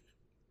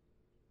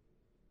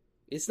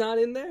 It's not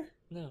in there?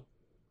 No.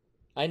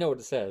 I know what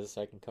it says,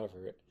 so I can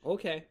cover it.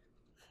 Okay.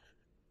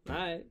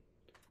 Alright.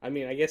 I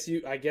mean, I guess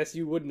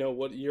you would know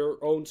what your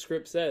own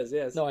script says,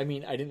 yes. No, I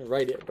mean, I didn't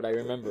write it, but I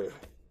remember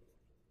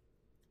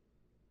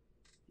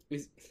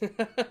it.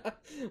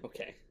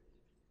 Okay.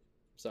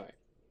 Sorry.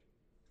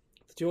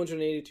 The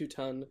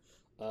 282-ton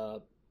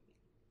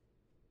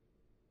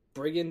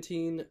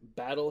brigantine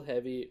battle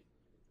heavy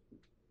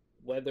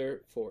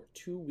weather for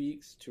 2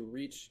 weeks to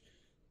reach...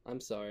 I'm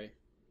sorry.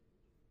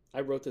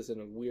 I wrote this in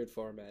a weird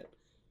format.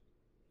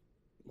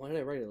 Why did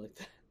I write it like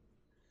that?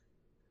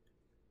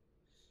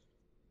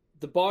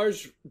 The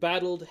barge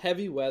battled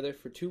heavy weather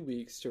for 2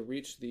 weeks to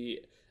reach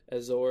the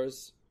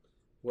Azores,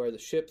 where the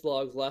ship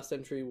log's last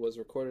entry was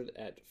recorded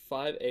at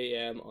 5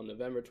 a.m. on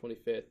November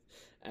 25th.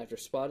 After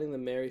spotting the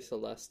Mary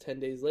Celeste 10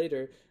 days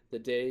later, the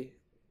day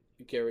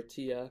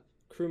Garatea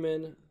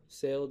crewmen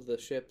sailed the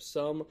ship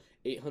some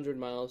 800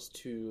 miles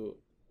to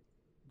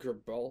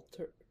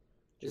Gibraltar.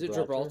 Is it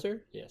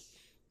Gibraltar? Yes.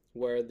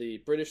 Where the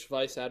British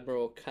Vice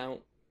Admiral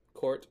Count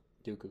Court...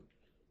 Dooku.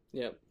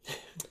 Yep.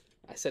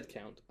 I said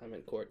Count. I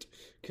meant Court.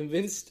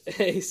 Commenced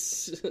a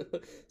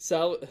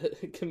salvage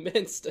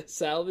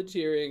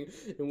hearing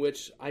in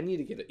which I need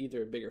to get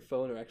either a bigger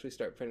phone or actually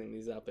start printing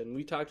these up. And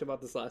we talked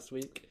about this last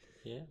week.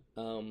 Yeah.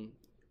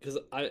 Because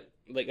I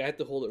have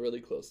to hold it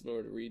really close in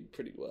order to read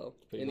pretty well.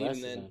 Put and your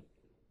even then, on.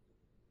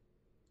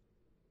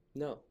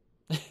 no.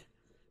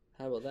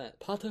 How about that?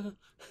 Potter.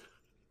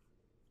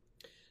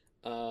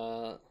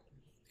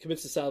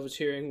 Commits a salvage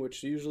hearing,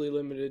 which usually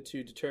limited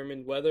to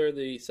determine whether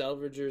the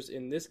salvagers,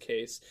 in this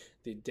case,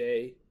 the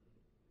De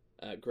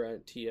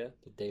Grantia,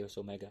 The Deus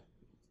Omega.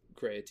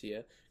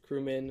 Gratia,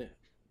 crewmen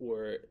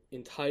were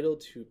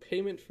entitled to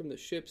payment from the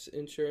ship's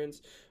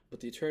insurance,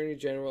 but the Attorney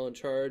General in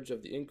charge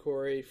of the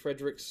inquiry,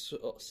 Frederick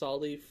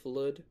Solly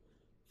Flood,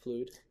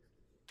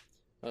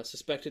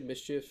 suspected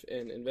mischief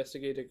and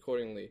investigated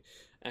accordingly.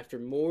 After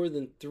more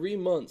than 3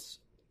 months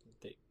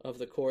of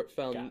the court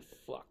found... Got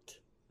fucked.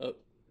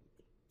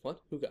 What?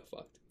 Who got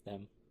fucked?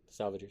 Them. The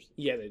salvagers.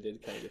 Yeah, they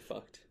did kind of get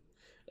fucked.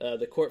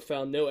 The court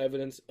found no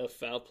evidence of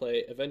foul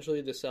play.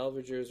 Eventually, the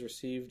salvagers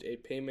received a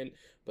payment,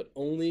 but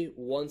only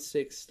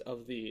 1/6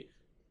 of the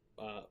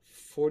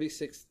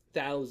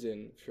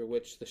 $46,000 for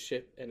which the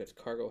ship and its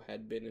cargo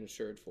had been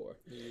insured for.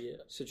 Yeah.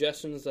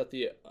 Suggestions that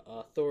the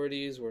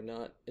authorities were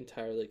not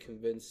entirely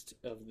convinced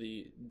of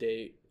the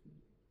De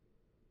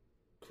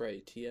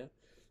Gratia.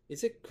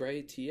 Is it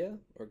Gratia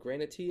or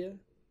Granatia?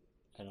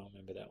 I don't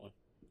remember that one.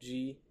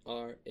 Gratia.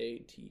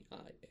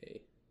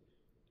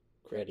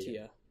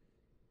 Gratia.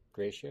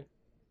 Gracia?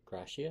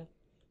 Gracia?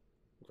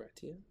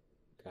 Gratia?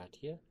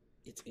 Gratia?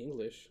 It's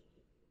English.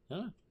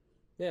 Huh.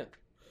 Yeah.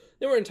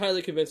 They were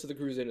entirely convinced of the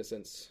crew's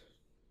innocence.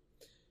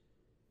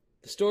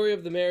 The story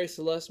of the Mary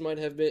Celeste might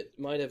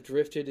have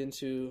drifted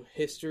into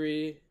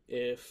history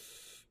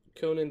if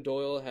Conan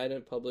Doyle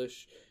hadn't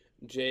published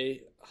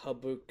J.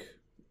 Hubbock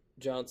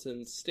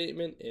Johnson's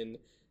statement in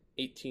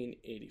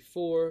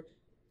 1884.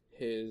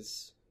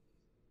 His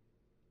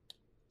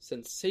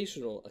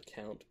sensational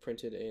account,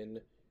 printed in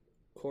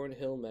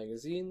Cornhill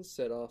magazine,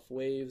 set off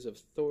waves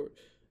of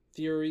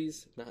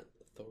theories, not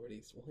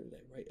authorities. Why did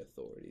I write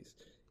authorities?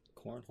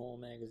 Cornhole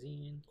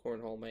magazine.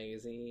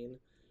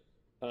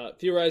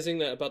 Theorizing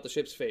that about the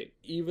ship's fate.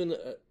 Even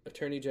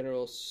Attorney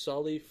General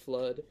Solly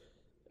Flood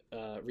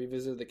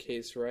revisited the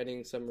case,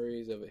 writing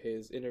summaries of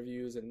his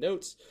interviews and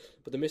notes,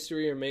 but the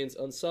mystery remains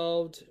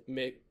unsolved.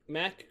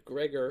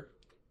 MacGregor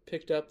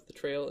picked up the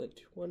trail in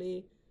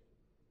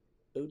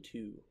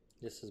 2002.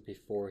 This is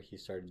before he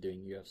started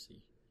doing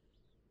UFC.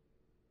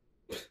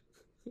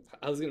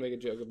 I was going to make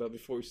a joke about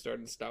before we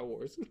started Star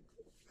Wars.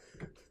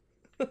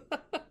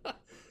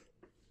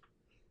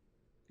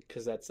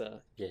 Because that's...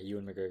 Yeah,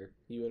 Ewan McGregor.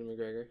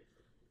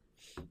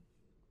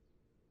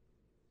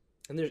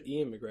 And there's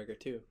Ian McGregor,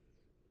 too.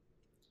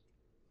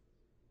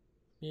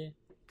 Yeah.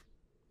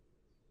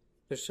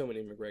 There's so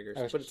many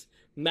McGregors. But it's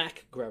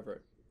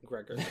MacGregor,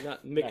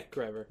 not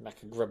McGregor.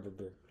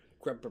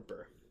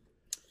 MacGregor.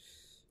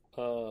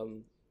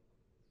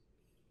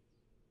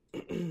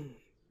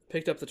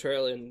 picked up the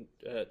trail in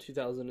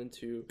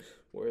 2002,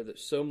 where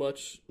there's so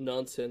much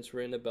nonsense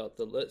written about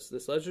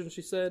this legend,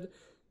 she said,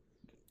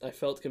 I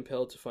felt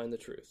compelled to find the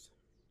truth.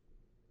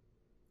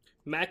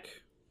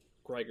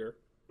 MacGregor.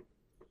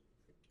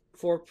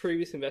 4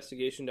 previous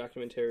investigation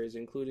documentaries,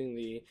 including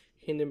the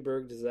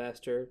Hindenburg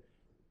disaster,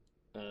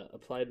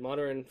 applied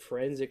modern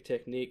forensic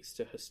techniques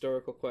to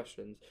historical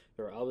questions.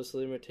 There are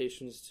obviously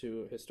limitations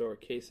to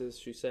historic cases,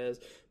 she says,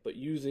 but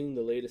using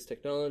the latest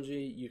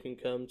technology, you can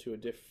come to a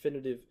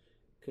definitive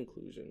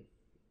conclusion.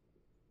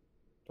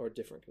 Or a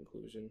different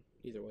conclusion,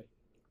 either way.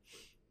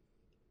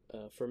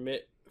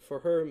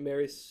 For her,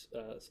 Mary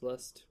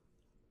Celeste.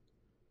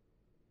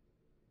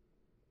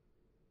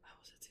 I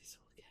was at Cecil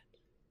again.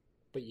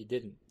 But you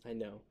didn't. I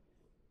know.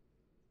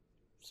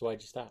 So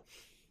why'd you stop?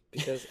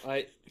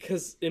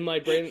 Because in my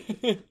brain,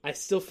 I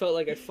still felt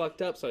like I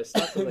fucked up, so I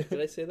stopped. I was like,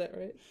 did I say that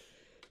right?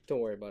 Don't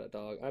worry about it,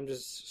 dog. I'm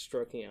just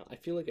stroking out. I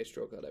feel like I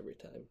stroke out every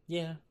time.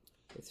 Yeah.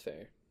 It's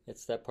fair.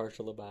 It's that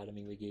partial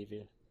lobotomy we gave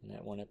you in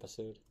that one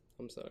episode.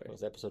 I'm sorry. What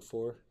was episode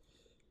 4?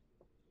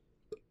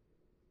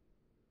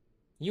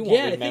 You won't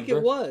remember. I think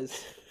it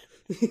was.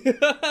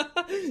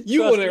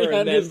 You wouldn't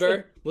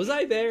remember. Was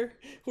I there?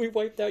 We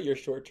wiped out your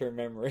short-term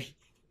memory.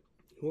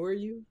 Who are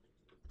you?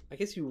 I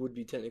guess you would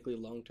be technically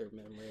long-term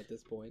memory at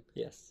this point.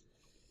 Yes.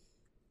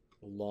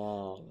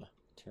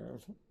 Long-term.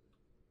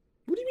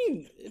 What do you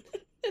mean?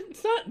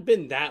 It's not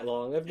been that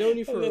long. I've known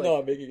you for No,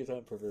 I'm making it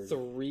sound perverted.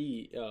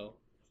 3. Oh.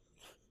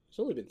 It's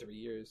only been 3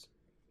 years.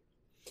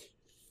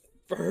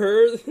 For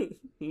her,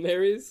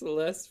 Mary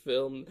Celeste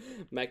film,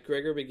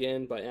 MacGregor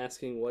began by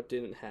asking what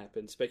didn't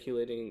happen,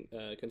 speculating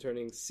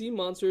concerning sea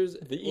monsters.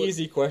 The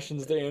easy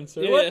questions to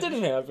answer. Yeah. What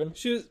didn't happen?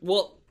 She was,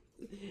 well,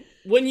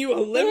 when you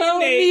eliminate... Well, a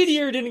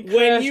meteor didn't crash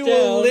When you down.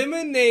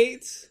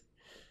 eliminate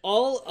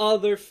all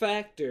other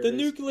factors... The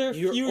nuclear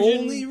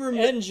fusion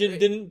engine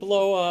didn't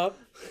blow up.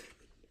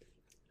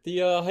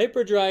 The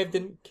hyperdrive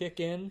didn't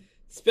kick in.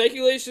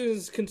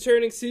 Speculations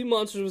concerning sea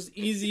monsters was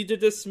easy to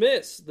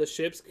dismiss. The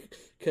ship's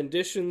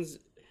conditions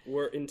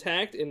were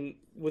intact and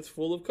was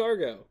full of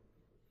cargo.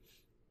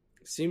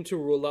 Seemed to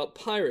rule out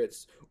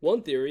pirates.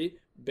 One theory,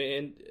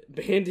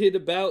 bandied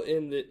about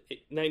in the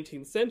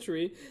 19th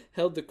century,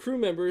 held the crew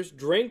members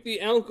drank the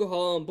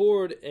alcohol on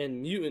board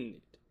and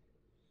mutinied.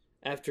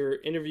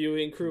 After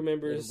interviewing crew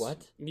members...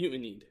 What?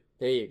 Mutinied.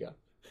 There you go.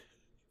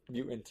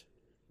 Mutant.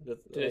 Did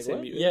I say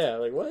mutant? Yeah,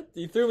 like what?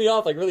 You threw me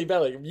off like really bad.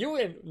 Like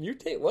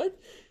mutate what?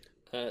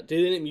 They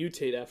didn't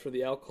mutate after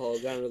the alcohol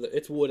got into the...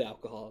 It's wood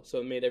alcohol, so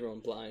it made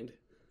everyone blind.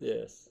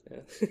 Yes.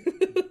 Yeah.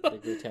 They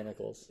grew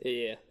tentacles.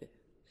 Yeah.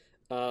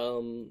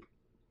 Held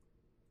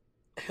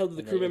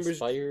the crew members...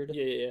 Inspired?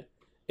 Yeah.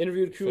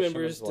 Interviewed crew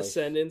members'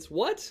 descendants.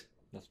 What?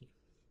 Nothing.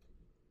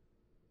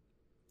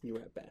 You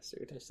rat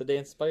bastard. So they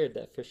inspired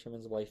that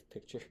fisherman's wife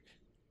picture.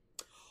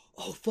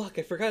 Oh, fuck.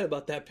 I forgot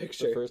about that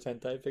picture. The first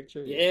hentai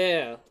picture?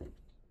 Yeah.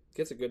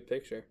 Gets a good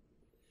picture.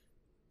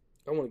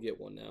 I want to get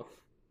one now.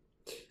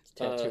 It's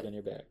tattooed on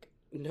your back.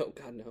 No,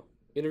 God, no.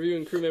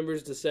 Interviewing crew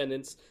members'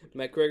 descendants,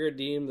 MacGregor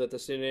deemed that the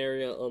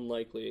scenario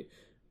unlikely.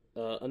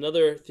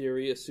 Another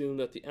theory assumed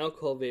that the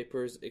alcohol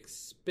vapors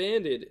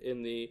expanded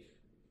in the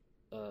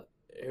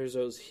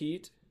airzo's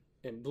heat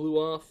and blew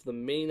off the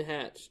main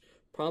hatch,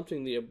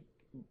 prompting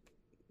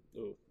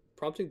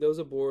those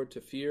aboard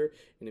to fear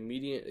an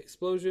immediate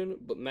explosion.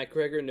 But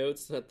MacGregor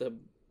notes that the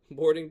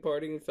boarding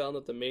party found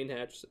that the main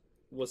hatch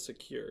was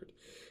secured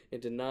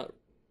and did not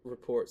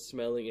report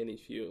smelling any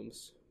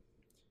fumes.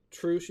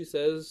 True, she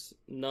says,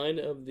 9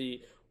 of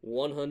the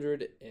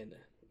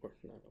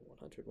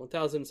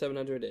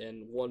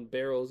 1,701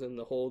 barrels in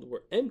the hold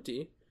were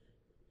empty,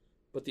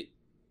 but the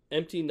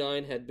empty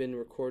 9 had been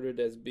recorded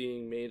as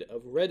being made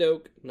of red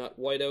oak, not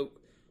white oak,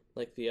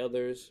 like the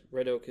others.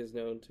 Red oak is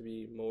known to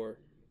be more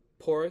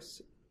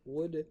porous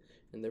wood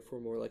and therefore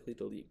more likely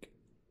to leak.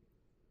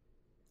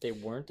 They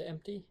weren't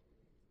empty?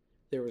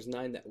 There was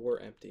 9 that were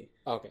empty.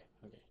 Okay.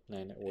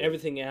 9 that were.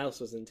 Everything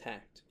else was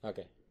intact.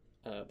 Okay.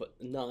 But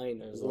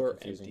 9 were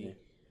empty. there.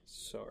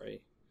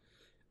 Sorry.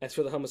 As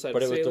for the homicidal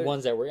But it was sailor, the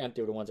ones that were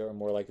empty were the ones that were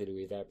more likely to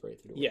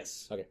evaporate through the wind.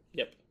 Yes. Okay.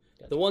 Yep.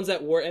 Gotcha. The ones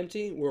that were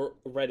empty were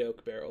red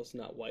oak barrels,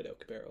 not white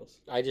oak barrels.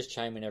 I just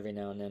chime in every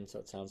now and then, so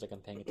it sounds like I'm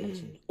paying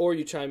attention. Or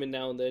you chime in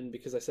now and then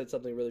because I said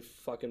something really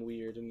fucking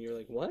weird, and you're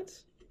like, what?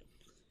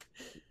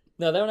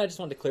 No, that one I just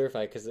wanted to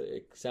clarify because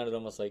it sounded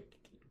almost like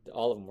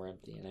all of them were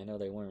empty, and I know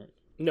they weren't.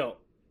 No.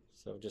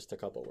 So just a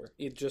couple were.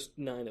 Just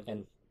 9 of them.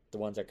 And the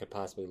ones that could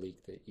possibly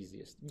leak the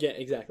easiest. Yeah,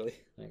 exactly.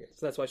 Okay.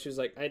 So that's why she was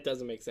like, it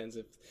doesn't make sense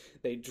if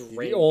they drank.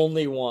 The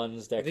only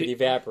ones that could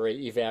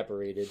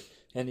evaporated,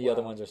 and the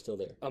other ones are still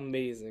there.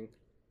 Amazing.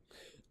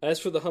 As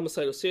for the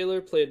homicidal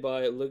sailor, played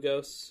by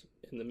Lugosi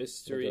in the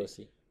mystery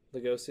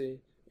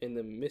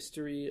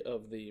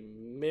of the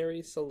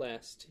Mary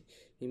Celeste,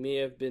 he may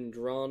have been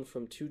drawn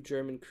from 2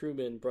 German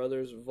crewmen,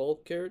 brothers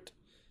Volkert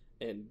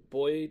and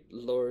Boyd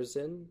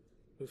Lorzen,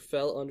 who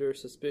fell under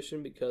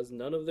suspicion because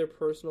none of their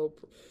personal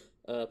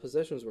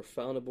possessions were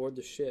found aboard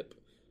the ship.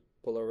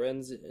 But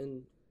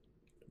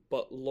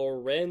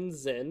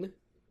Lorenzen,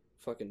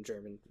 fucking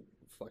German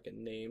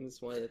fucking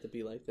names. Why did it have to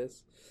be like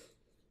this?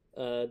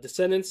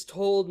 Descendants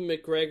told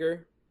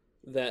McGregor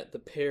that the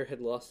pair had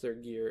lost their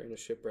gear in a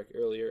shipwreck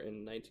earlier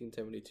in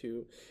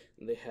 1972,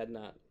 and they had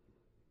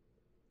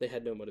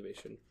no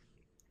motivation.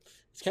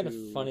 It's kind of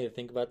funny to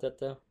think about that,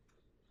 though.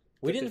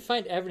 We didn't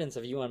find evidence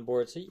of you on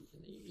board, so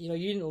you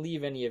didn't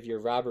leave any of your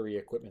robbery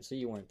equipment, so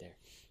you weren't there.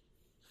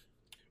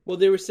 Well,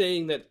 they were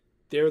saying that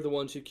they're the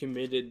ones who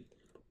committed,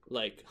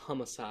 like,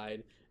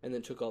 homicide and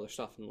then took all their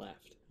stuff and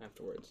left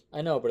afterwards.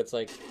 I know, but it's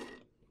like,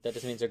 that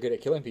just means they're good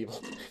at killing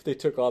people. They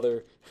took all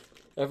their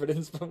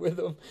evidence with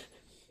them.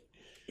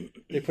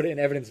 They put it in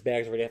evidence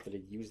bags right after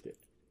they used it.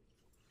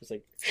 It's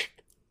like,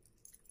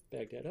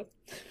 bag that up.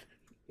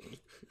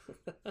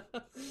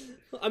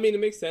 I mean, it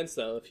makes sense,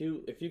 though. If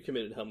you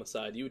committed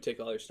homicide, you would take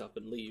all your stuff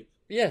and leave.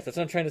 Yes, that's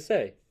what I'm trying to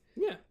say.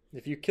 Yeah.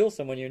 If you kill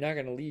someone, you're not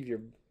going to leave your...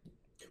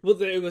 Well,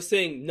 they was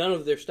saying none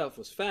of their stuff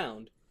was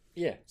found.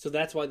 Yeah. So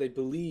that's why they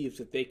believed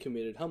that they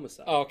committed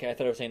homicide. Oh, okay. I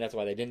thought I was saying that's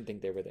why they didn't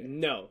think they were there.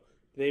 No.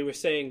 They were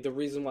saying the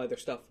reason why their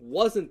stuff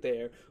wasn't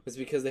there was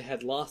because they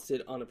had lost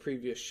it on a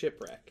previous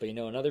shipwreck. But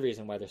another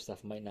reason why their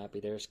stuff might not be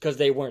there is because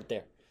they weren't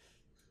there.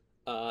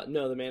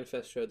 No, the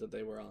manifest showed that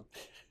they were on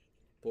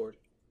board.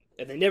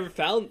 And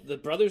the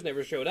brothers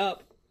never showed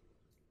up.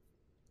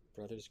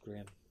 Brothers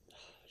Grimm.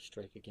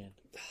 Strike again.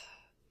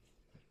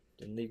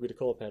 Didn't league with a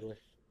coal peddler.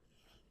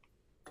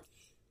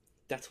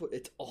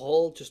 It's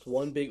all just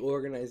one big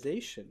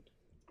organization.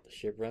 The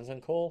ship runs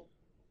on coal.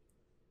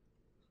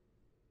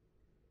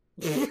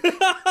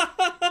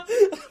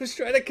 I was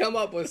trying to come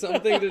up with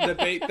something to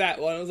debate that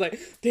one. I was like,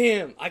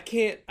 damn, I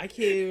can't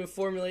even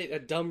formulate a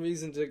dumb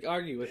reason to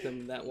argue with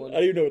him that one. I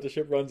don't even know what the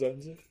ship runs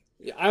on.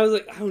 Yeah, I was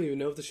like, I don't even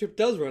know if the ship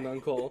does run on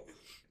coal.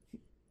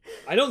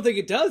 I don't think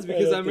it does,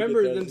 because I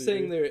remember them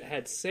saying they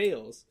had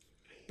sails.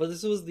 But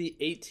this was the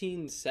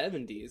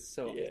 1870s,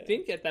 so yeah. I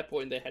think at that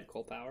point they had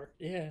coal power.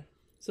 Yeah.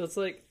 So it's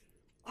like,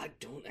 I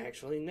don't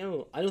actually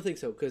know. I don't think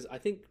so, because I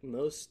think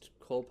most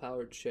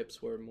coal-powered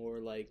ships were more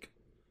like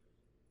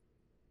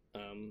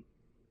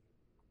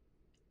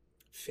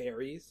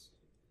ferries,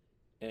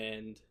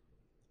 and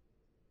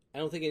I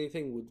don't think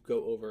anything would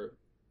go over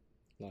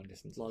long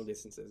distances. Long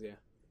distances, yeah.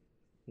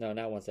 No,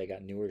 not once they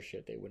got newer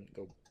shit. They wouldn't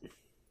go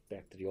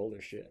back to the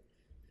older shit.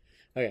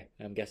 Okay,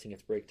 I'm guessing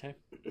it's break time.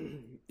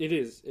 It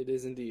is. It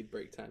is indeed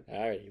break time.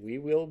 All right, we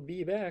will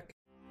be back.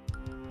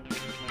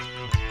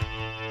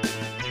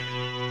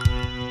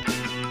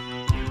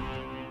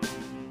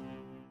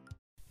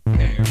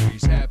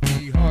 Mary's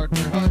Happy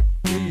Hardware Hut.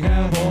 We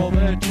have all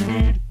that you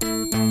need.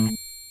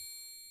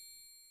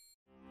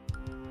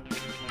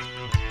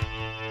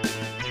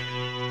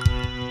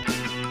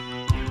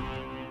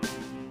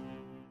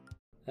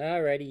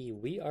 Alrighty,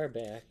 we are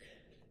back.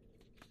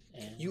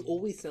 And you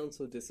always sound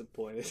so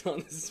disappointed on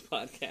this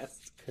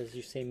podcast. Because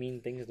you say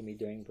mean things to me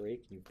during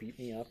break. You beat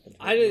me up. And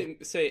I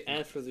didn't say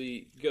after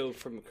we go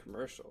from a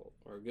commercial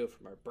or go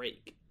from our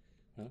break.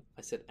 Huh?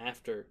 I said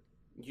after.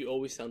 You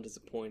always sound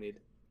disappointed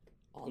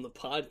on the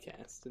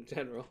podcast in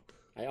general.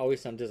 I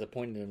always sound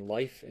disappointed in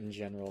life in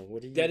general.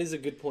 What do you? That is a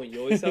good point.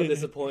 You always sound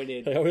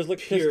disappointed. I always look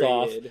pissed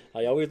off.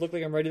 I always look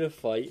like I'm ready to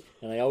fight,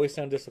 and I always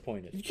sound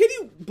disappointed. Can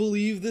you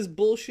believe this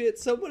bullshit?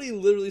 Somebody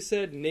literally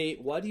said,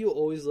 Nate, why do you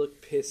always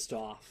look pissed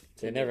off?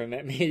 They never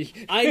met me.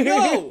 I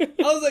know!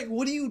 I was like,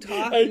 what are you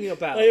talking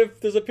about?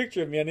 There's a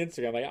picture of me on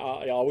Instagram.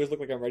 I always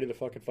look like I'm ready to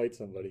fucking fight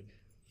somebody.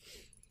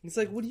 It's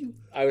like, what are you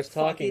I was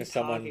talking to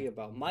someone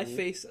about? My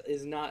face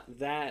is not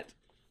that...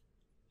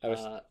 I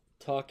was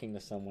talking to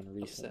someone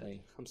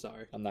recently. Upset. I'm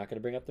sorry. I'm not going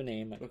to bring up the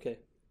name. Okay.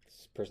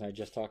 This person I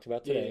just talked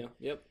about today.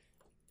 Yeah. Yep.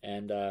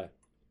 And I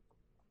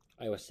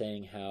was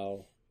saying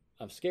how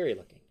I'm scary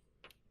looking.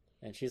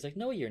 And she's like,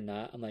 no, you're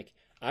not. I'm like,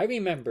 I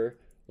remember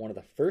one of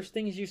the first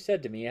things you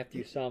said to me after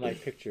you saw my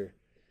picture.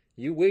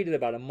 You waited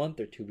about a month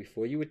or two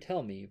before you would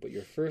tell me, but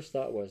your first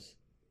thought was,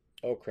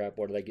 oh crap,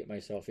 what did I get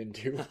myself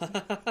into?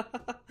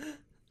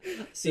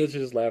 See, she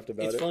just laughed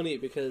about it. It's funny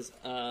because,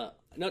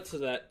 not to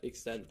that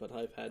extent, but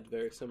I've had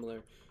very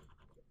similar,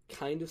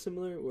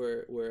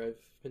 where I've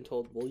been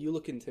told, well, you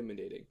look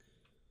intimidating.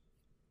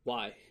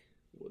 Why?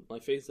 Well, my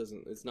face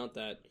it's not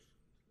that...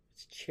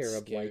 It's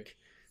cherub-like.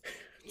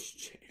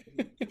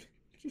 Did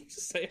you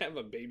just say I have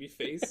a baby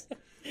face?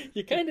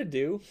 You kind of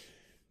do.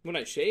 When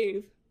I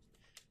shave.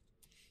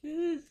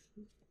 Still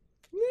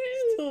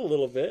a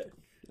little bit.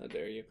 How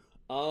dare you.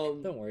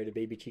 Don't worry, the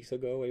baby cheeks will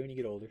go away when you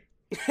get older.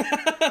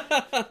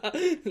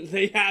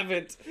 They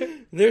haven't.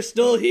 They're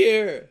still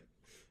here.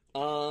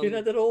 You're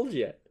not that old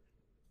yet.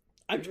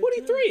 I'm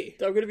 23.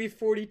 I'm going to be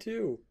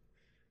 42.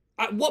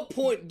 At what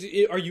point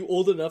are you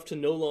old enough to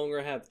no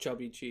longer have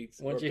chubby cheeks?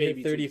 Once you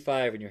hit 35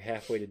 cheeks? And you're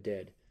halfway to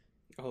dead.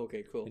 Oh,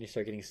 okay, cool. And you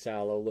start getting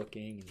sallow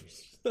looking.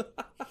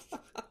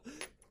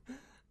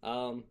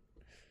 And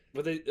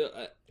but they, is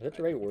that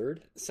the right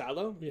word?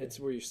 Sallow? Yeah. It's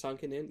where you're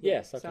sunken in?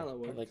 Yeah, sallow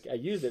word. Like, I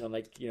used it. I'm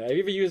like, have you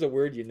ever used a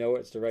word you know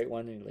it's the right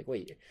one? And you're like,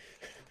 wait.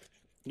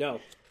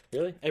 No.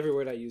 Really? Every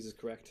word I use is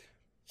correct.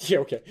 Yeah,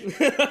 okay.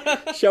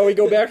 Shall we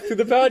go back to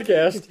the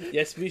podcast?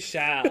 Yes, we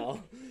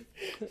shall.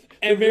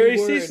 Every Mary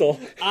word. Cecil.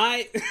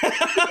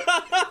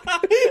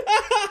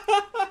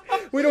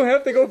 We don't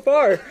have to go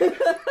far.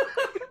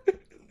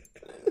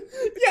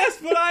 Yes,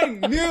 but I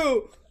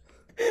knew.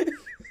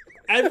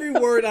 Every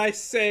word I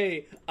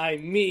say, I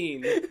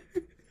mean.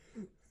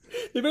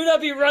 They may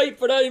not be right,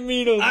 but I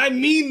mean them. I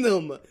mean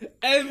them.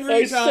 Every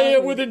I time. say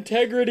it with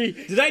integrity.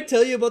 Did I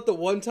tell you about the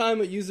one time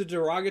I used a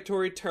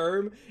derogatory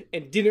term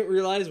and didn't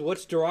realize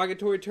which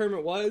derogatory term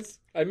it was?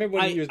 I remember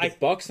when you used the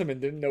buxom and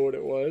didn't know what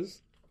it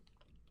was.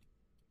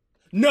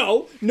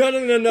 No.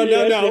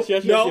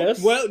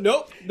 Yes. Well,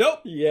 nope.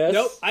 Yes.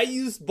 Nope. I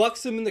used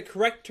buxom in the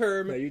correct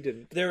term. No, you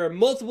didn't. There are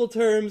multiple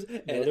terms,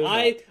 and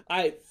there's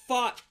I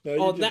fought No,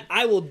 you on that. didn't.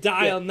 I will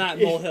die on that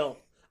molehill.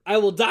 I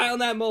will die on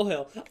that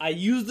molehill. I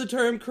used the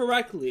term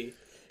correctly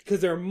because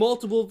there are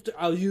multiple.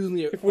 I was using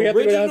the We have to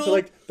original. go down to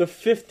like the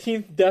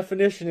 15th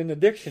definition in the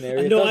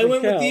dictionary. No, I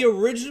went with the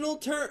original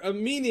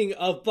meaning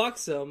of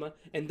buxom,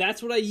 and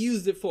that's what I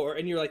used it for.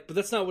 And you're like, but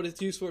that's not what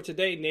it's used for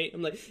today, Nate.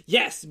 I'm like,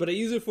 yes, but I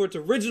use it for its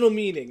original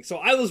meaning, so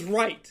I was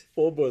right.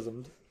 Full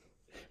bosomed.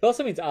 It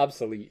also means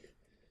obsolete.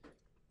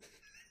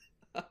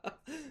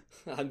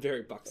 I'm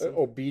very buxom.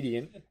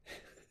 Obedient.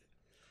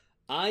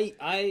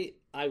 I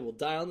will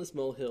die on this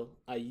molehill.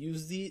 I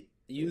used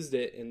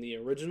it in the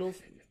original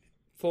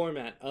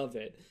format of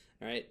it.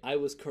 All right, I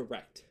was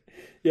correct.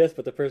 Yes,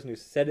 but the person who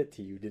said it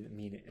to you didn't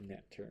mean it in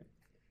that term.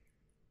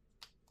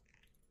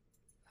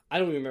 I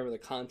don't even remember the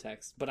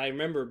context, but I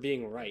remember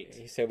being right.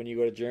 He said when you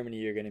go to Germany,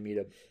 you're going to meet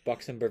a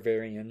buxom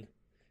Bavarian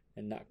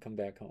and not come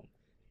back home.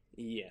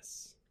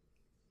 Yes.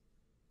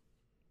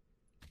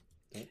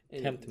 Don't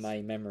tempt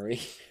my memory.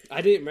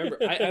 I didn't remember.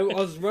 I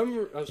was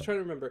trying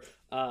to remember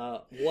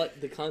what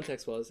the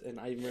context was, and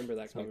I remember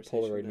that It's my conversation.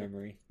 Polaroid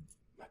memory.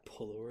 My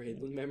Polaroid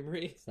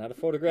memory. It's not a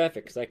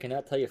photographic, because I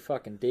cannot tell you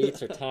fucking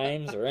dates or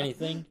times or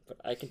anything,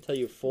 but I can tell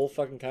you full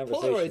fucking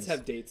conversations. Polaroids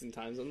have dates and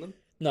times on them.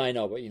 No, I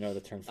know, but you know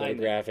the term I know,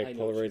 photographic. I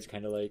know. Polaroid's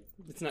kind of like...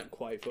 It's not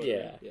quite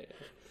photographic.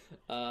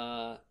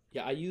 Yeah.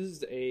 I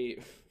used a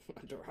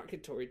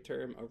derogatory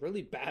term, a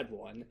really bad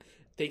one,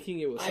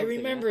 thinking it was I something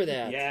remember else.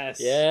 that.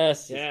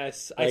 Yes.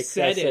 Like, I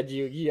said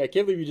it. I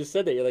can't believe you just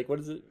said that. You're like, what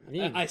does it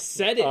mean? I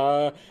said it.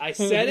 I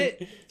said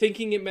it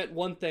thinking it meant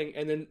one thing,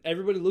 and then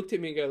everybody looked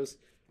at me and goes,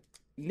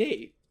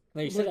 Nate.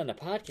 No, you said it on the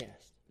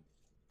podcast.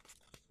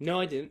 No,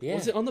 I didn't. Yeah.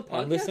 Was it on the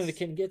podcast? I'm listening to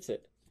Ken Gets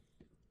It.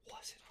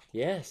 Was it?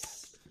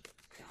 Yes.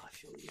 Now I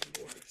feel even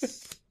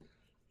worse.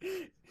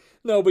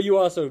 No, but you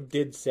also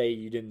did say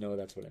you didn't know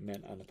that's what it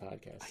meant on the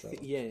podcast. So I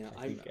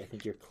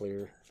think you're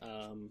clear.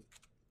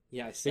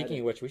 Yeah, I said Speaking it.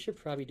 of which, we should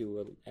probably do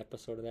an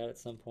episode of that at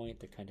some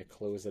point to kind of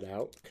close it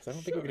out, because I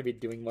don't think we're going to be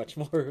doing much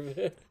more of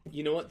it.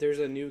 You know what? There's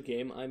a new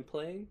game I'm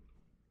playing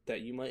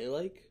that you might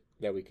like.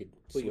 That we could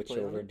We could switch play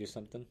on over it? and do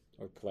something,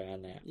 or play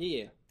on that.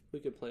 Yeah, we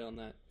could play on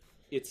that.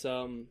 It's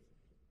a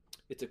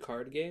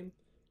card game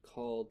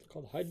called It's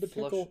called Hide the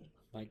Flush- Pickle.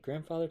 My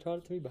grandfather taught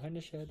it to me behind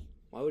the shed.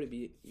 Why would it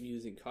be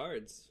using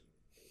cards?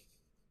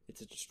 It's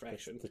a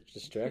distraction. It's a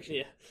distraction.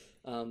 Yeah.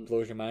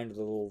 Blows your mind with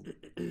a little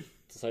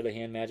sleight of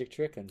hand magic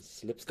trick and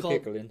slips the called,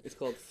 pickle in. It's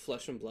called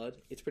Flesh and Blood.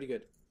 It's pretty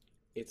good.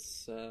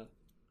 It's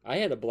I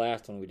had a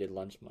blast when we did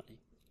Lunch Money.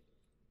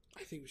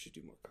 I think we should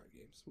do more card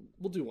games.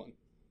 We'll do one.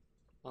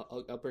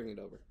 I'll bring it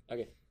over.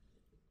 Okay.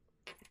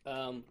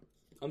 I'm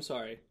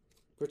sorry.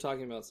 We're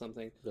talking about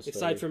something. The story.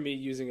 Aside from me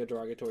using a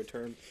derogatory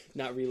term,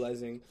 not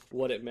realizing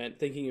what it meant,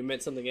 thinking it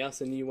meant something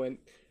else, and you went,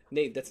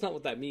 Nate, that's not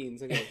what that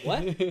means. I go,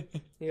 what? You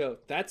go,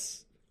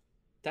 that's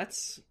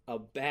a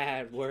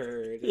bad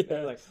word. Yeah. And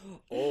I'm like,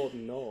 oh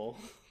no.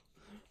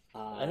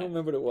 I don't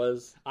remember what it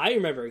was. I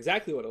remember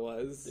exactly what it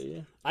was. Do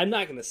you? I'm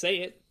not going to say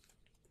it.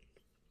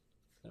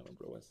 I don't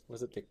remember what it was.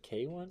 Was it the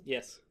K one?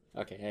 Yes.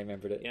 Okay, I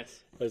remembered it.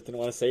 Yes. I just didn't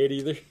want to say it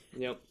either.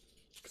 Yep.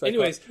 'Cause I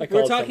Anyways, called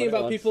we're someone talking at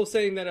about once. people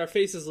saying that our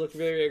faces look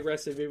very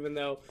aggressive, even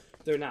though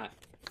they're not.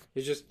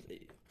 It's just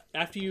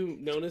after you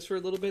notice for a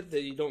little bit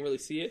that you don't really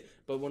see it.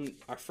 But when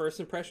our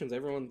first impressions,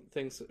 everyone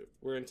thinks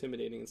we're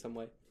intimidating in some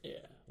way.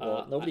 Yeah.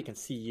 Well, nobody can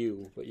see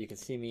you, but you can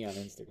see me on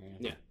Instagram.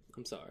 Yeah,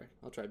 I'm sorry.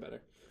 I'll try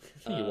better.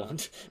 You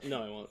won't.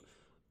 No, I won't.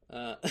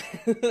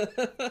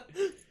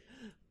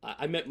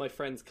 I met my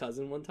friend's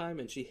cousin one time,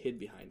 and she hid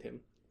behind him.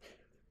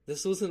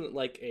 This wasn't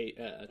like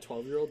a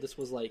 12-year-old. This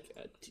was like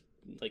a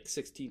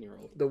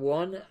 16-year-old. The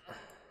one...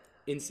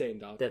 Insane,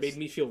 dog. That's- Made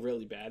me feel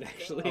really bad,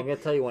 actually. I'm going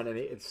to tell you one, and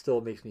it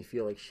still makes me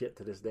feel like shit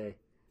to this day.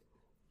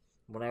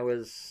 When I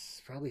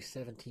was probably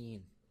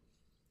 17,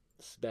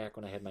 this is back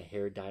when I had my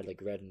hair dyed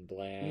like red and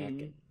black,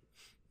 and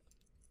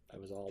I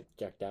was all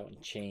decked out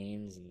in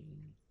chains and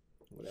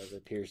whatever,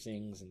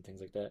 piercings and things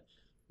like that,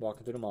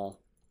 walking through the mall.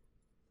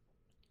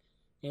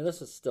 You know, this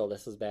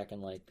was back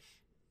in like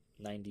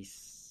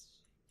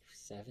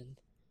 97.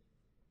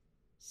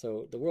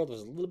 So the world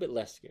was a little bit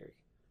less scary.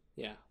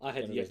 Yeah, I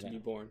had Than it yet is to be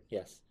now. born.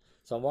 Yes.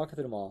 So I'm walking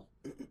through the mall,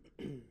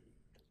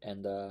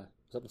 and I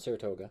was up in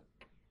Saratoga.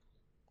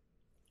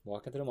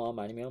 Walking through the mall,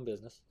 minding my own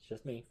business. It's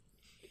just me.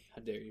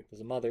 How dare you?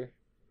 There's a mother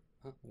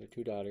Huh? with her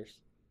 2 daughters.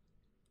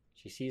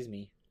 She sees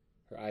me.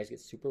 Her eyes get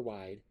super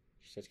wide.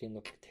 She starts getting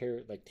like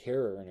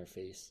terror in her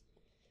face.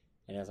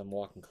 And as I'm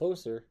walking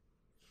closer,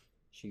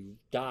 she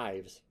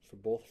dives for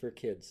both of her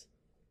kids,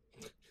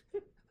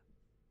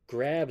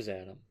 grabs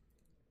at them,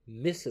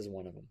 misses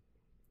one of them,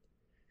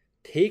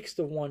 takes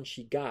the one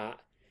she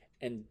got,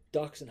 and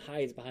ducks and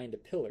hides behind a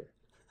pillar.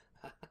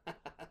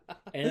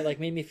 And it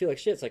like made me feel like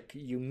shit. It's like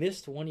you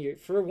missed one of your.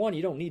 For one,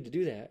 you don't need to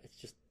do that. It's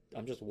just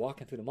I'm just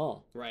walking through the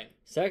mall. Right.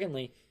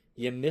 Secondly,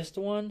 you missed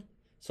one,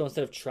 so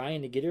instead of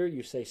trying to get her,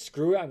 you say,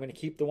 "Screw it! I'm going to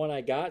keep the one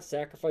I got,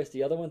 sacrifice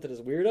the other one to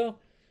this weirdo."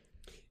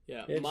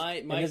 Yeah.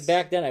 And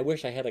back then, I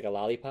wish I had like a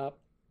lollipop,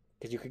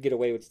 because you could get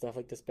away with stuff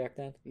like this back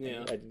then.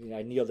 Yeah.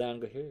 I'd kneel down,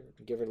 and go here,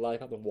 give her a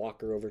lollipop, and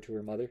walk her over to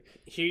her mother.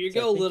 Here you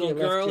go, little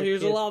girl.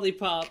 Here's a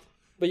lollipop.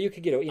 But you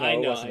could get, it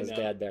wasn't I as know.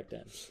 bad back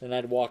then. And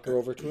I'd walk her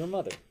over to her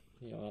mother.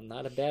 I'm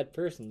not a bad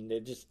person.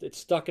 It's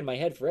stuck in my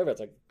head forever. It's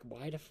like,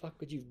 why the fuck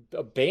would you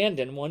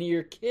abandon one of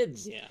your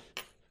kids? Yeah.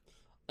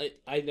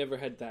 I never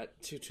had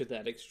that to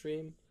that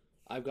extreme.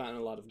 I've gotten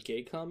a lot of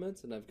gay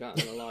comments, and I've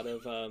gotten a lot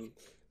of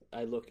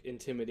I look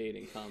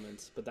intimidating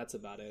comments, but that's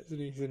about it.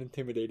 He's an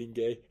intimidating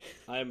gay.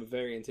 I am a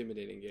very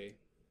intimidating gay.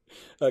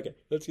 Okay,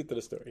 let's get to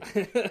the story.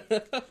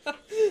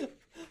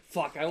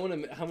 Fuck, I want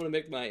to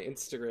make my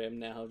Instagram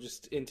now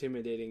just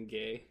intimidating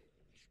gay.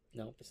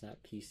 Nope, it's not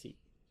PC.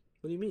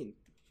 What do you mean?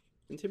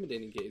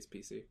 Intimidating gay is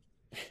PC.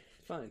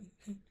 Fine.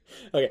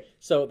 Okay,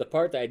 so the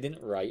part that I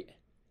didn't write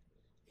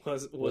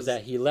Was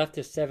that he left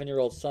his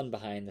 7-year-old son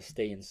behind to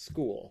stay in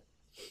school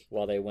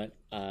while they went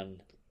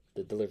on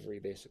the delivery,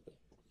 basically,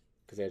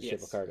 because they had to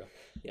ship a cargo.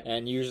 Yeah.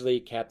 And usually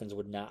captains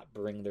would not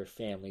bring their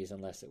families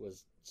unless it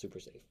was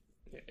super safe.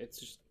 Yeah, it's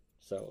just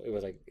So it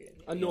was like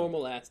a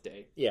normal ass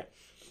day. Yeah.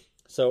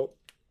 So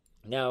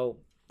now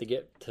to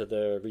get to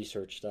the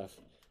research stuff,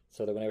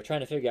 so that when they were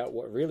trying to figure out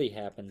what really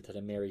happened to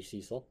the Mary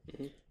Cecil,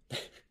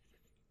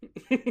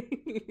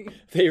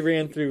 they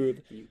ran through.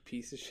 You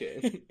piece of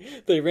shit.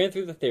 They ran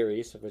through the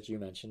theories of which you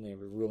mentioned. They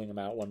were ruling them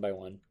out one by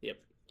one. Yep.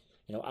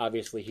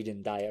 Obviously he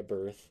didn't die at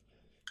birth,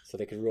 so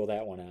they could rule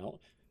that one out.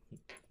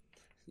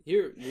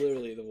 You're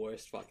literally the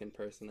worst fucking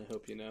person. I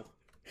hope you know.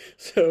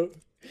 So,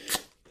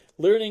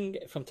 learning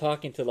from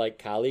talking to like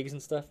colleagues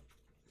and stuff.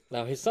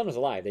 Now his son was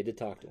alive. They did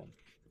talk to him.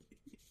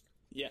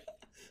 Yeah.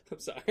 I'm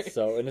sorry.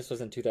 So, and this was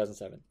in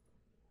 2007,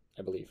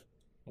 I believe,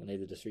 when they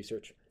did this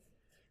research.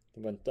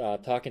 When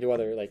talking to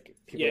other like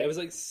people. Yeah, it was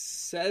like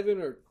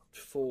 7 or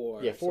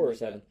 4. Yeah, 4 or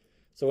 7.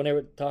 So when they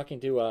were talking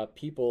to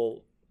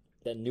people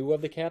that knew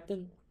of the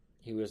captain,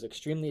 he was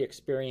extremely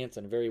experienced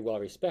and very well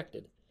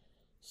respected.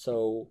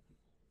 So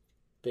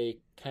they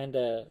kind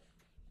of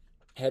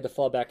had to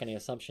fall back on the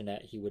assumption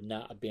that he would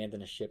not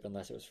abandon a ship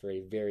unless it was for a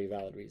very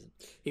valid reason.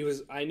 He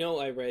was. I know.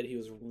 I read he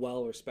was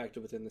well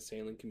respected within the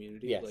sailing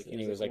community. Yes, and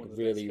he was like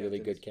really, really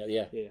good captain.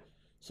 Yeah. Yeah.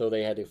 So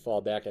they had to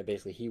fall back that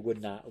basically he would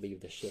not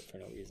leave the ship for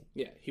no reason.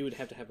 Yeah, he would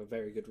have to have a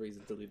very good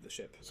reason to leave the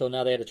ship. So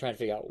now they had to try and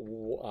figure out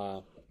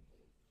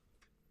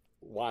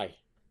why.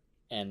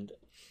 And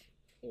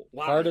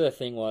part of the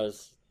thing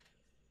was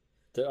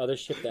the other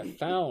ship that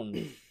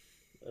found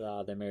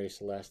the Mary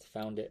Celeste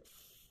found it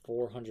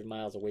 400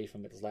 miles away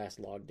from its last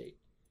log date.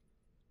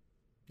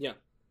 Yeah.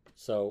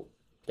 So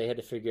they had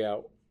to figure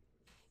out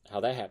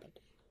how that happened.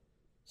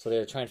 So they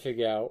were trying to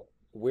figure out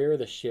where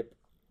the ship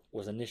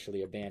was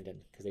initially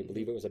abandoned, because they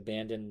believe it was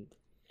abandoned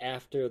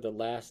after the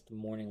last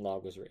morning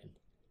log was written.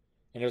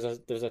 And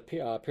there's a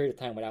period of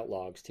time without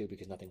logs too,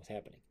 because nothing was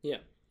happening. Yeah.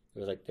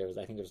 I think there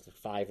was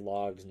 5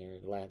 logs near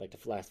the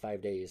last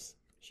 5 days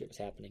shit was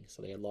happening,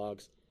 so they had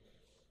logs.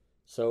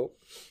 So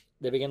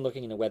they began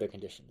looking into weather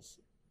conditions,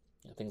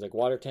 things like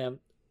water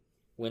temp,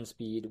 wind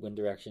speed, wind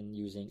direction,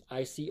 using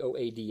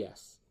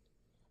ICOADS,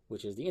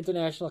 which is the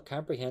International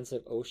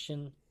Comprehensive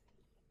Ocean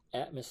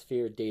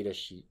Atmosphere Data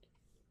Sheet.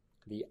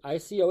 The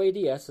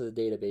ICOADS is a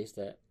database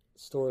that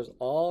stores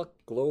all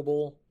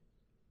global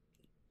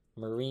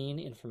marine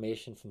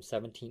information from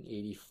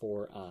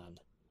 1784 on.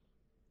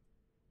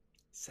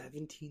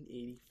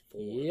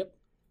 1784. Yep.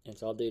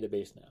 It's all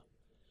database now.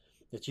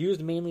 It's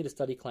used mainly to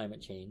study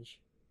climate change,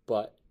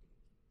 but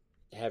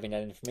having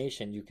that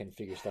information, you can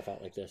figure stuff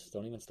out like this.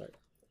 Don't even start.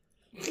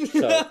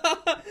 So,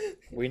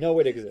 we know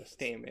it exists.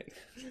 Damn it.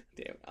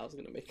 I was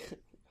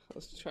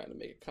trying to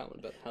make a comment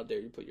about how dare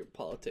you put your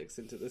politics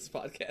into this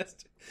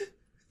podcast.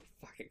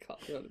 Fucking call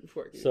me on it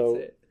before I can even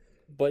say it.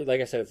 But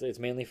like I said, it's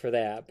mainly for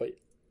that, but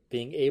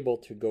being able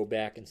to go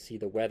back and see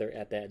the weather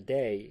at that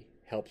day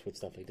helps with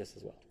stuff like this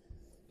as well.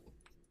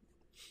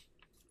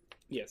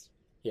 Yes.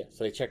 Yeah,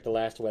 so they checked the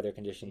last weather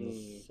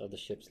conditions of the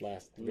ship's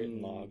last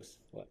written logs.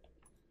 What?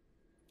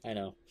 I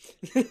know.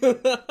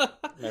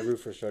 My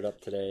roofer showed up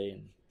today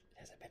and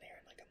hasn't been here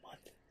in like a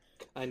month.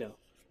 I know.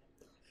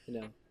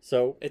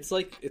 So it's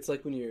like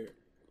when you're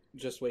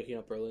just waking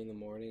up early in the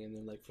morning and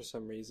then like for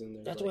some reason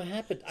there's that's like what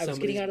happened. I was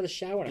getting out of the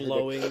shower and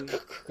blowing I heard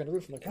on the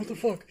roof. I'm like, what the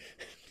fuck?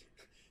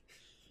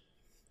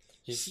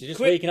 You're just Quick,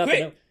 waking up.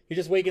 quick! You're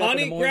just waking up in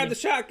the Honey, morning. grab the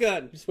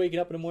shotgun. You're just waking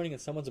up in the morning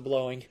and someone's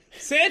blowing.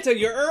 Santa,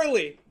 you're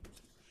early.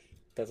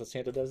 That's what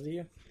Santa does to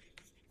you?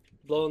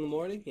 Blow in the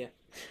morning? Yeah.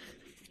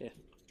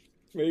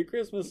 Merry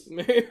Christmas.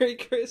 Merry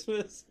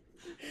Christmas.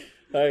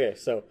 Okay,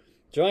 so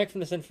Drawing from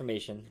this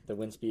information, the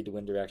wind speed, the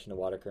wind direction, the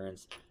water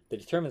currents, they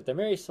determined that the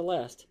Mary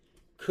Celeste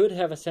could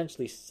have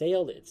essentially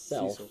sailed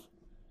itself Cecil.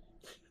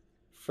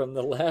 from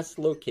the last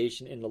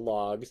location in the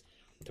logs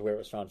to where it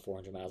was found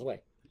 400 miles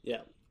away.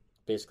 Yeah.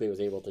 Basically, it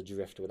was able to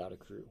drift without a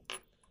crew.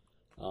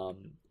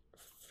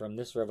 From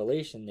this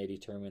revelation, they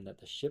determined that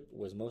the ship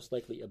was most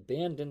likely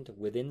abandoned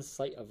within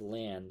sight of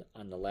land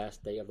on the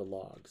last day of the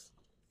logs,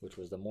 which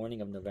was the morning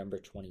of November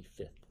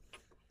 25th.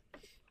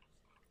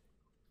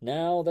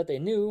 Now that they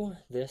knew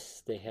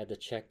this, they had to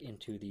check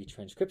into the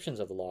transcriptions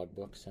of the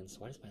logbook, since...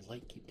 Why does my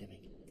light keep dimming?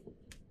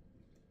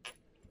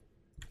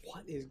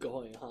 What is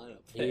going on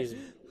up there? He's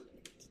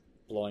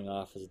blowing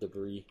off his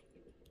debris.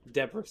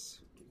 Debris.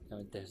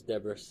 There's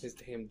debris. His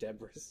damn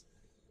Debris.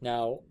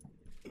 Now,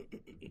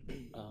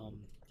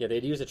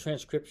 they'd use the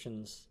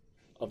transcriptions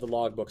of the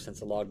logbook, since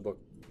the logbook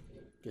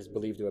is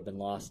believed to have been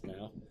lost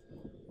now.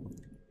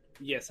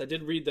 Yes, I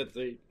did read that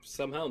they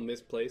somehow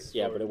misplaced.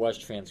 Yeah, but it was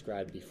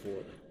transcribed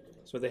before.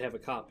 So they have a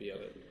copy of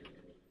it.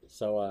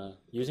 So,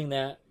 using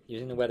the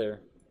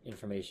weather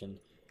information,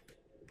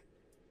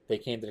 they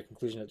came to the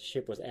conclusion that the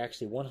ship was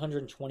actually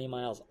 120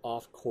 miles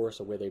off course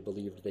of where they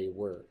believed they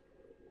were.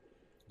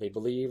 They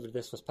believed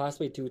this was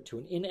possibly due to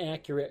an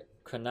inaccurate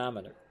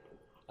chronometer.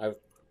 I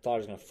thought I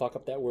was going to fuck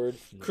up that word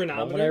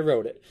Chronometer? when I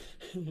wrote it.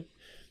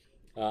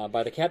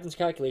 By the captain's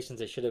calculations,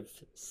 they should have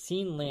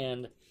seen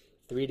land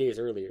 3 days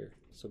earlier,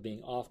 so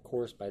being off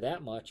course by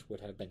that much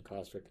would have been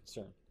cause for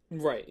concern.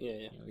 Right,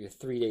 yeah. You're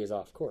 3 days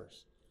off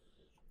course.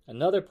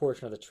 Another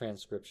portion of the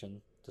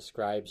transcription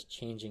describes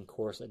changing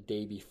course a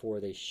day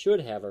before they should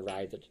have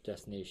arrived at the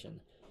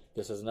destination.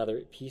 This is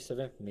another piece of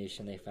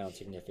information they found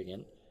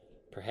significant,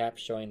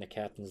 perhaps showing the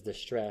captain's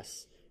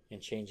distress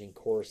in changing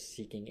course,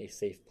 seeking a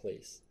safe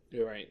place.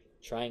 You're right.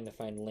 Trying to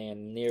find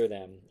land near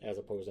them as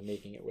opposed to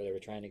making it where they were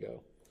trying to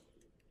go.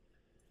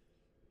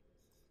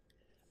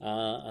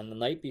 On the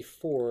night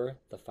before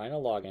the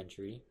final log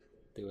entry,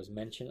 there was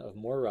mention of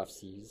more rough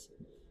seas,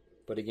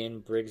 but again,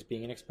 Briggs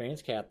being an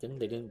experienced captain,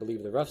 they didn't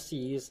believe the rough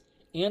seas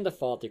and a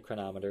faulty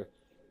chronometer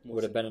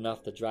would have been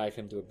enough to drive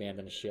him to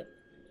abandon the ship,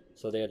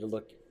 so they had to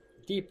look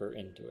deeper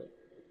into it.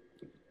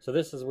 So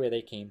this is where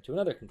they came to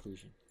another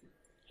conclusion.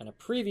 On a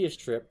previous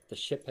trip, the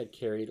ship had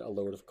carried a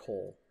load of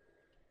coal,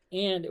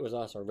 and it was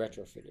also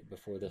retrofitted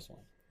before this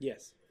one.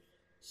 Yes.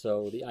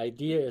 So the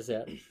idea is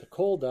that the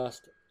coal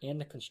dust and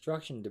the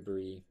construction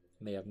debris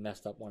may have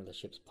messed up one of the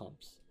ship's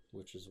pumps,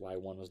 which is why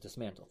one was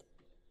dismantled.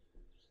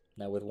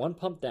 Now, with one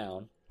pump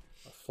down,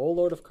 a full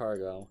load of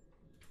cargo,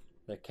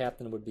 the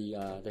captain would be,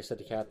 they said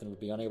the captain would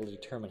be unable to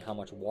determine how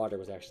much water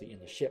was actually in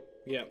the ship.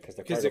 Yeah, because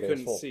the because cargo they bay was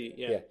couldn't full. see.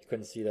 Yeah. You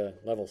couldn't see the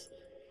levels.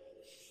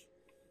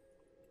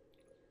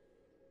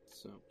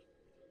 So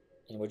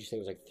And what'd you say, it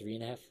was like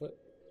 3.5 foot?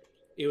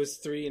 it was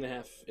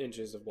 3.5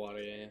 inches of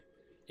water. Yeah.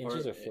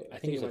 Inches or foot? I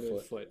think it was a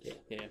foot.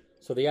 Yeah.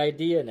 So the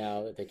idea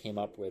now that they came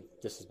up with,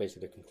 this is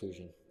basically the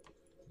conclusion.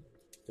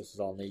 This is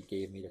all Nate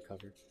gave me to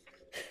cover.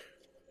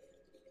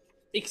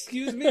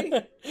 Excuse me?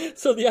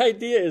 So the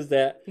idea is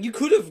that You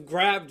could have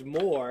grabbed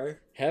more.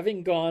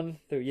 having gone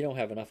through, you don't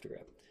have enough to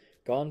grab,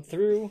 gone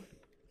through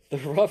the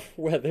rough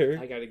weather.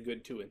 I got a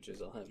good 2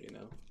 inches, I'll have you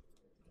know.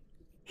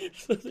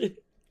 So the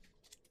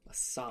A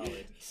solid 2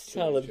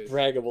 solid, inches.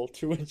 braggable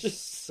 2 inches.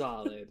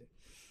 Solid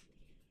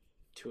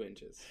 2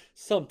 inches.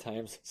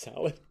 Sometimes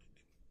solid.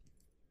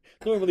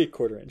 Normally a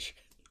 1/4 inch.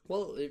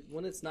 Well,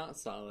 when it's not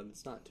solid,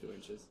 it's not 2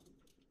 inches.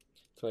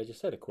 That's what I just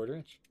said, a 1/4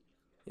 inch.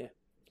 Yeah.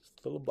 Just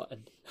a little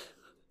button.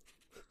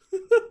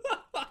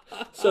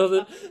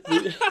 So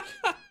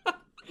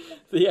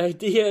the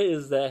idea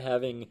is that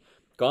having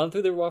gone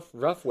through the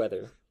rough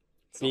weather,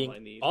 That's all I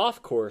being need.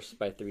 off course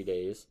by 3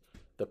 days,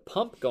 the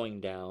pump going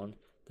down,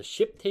 the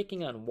ship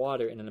taking on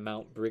water in an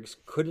amount Briggs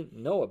couldn't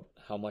know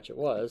how much it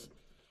was,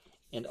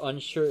 and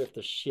unsure if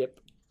the ship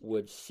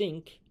would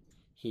sink,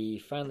 he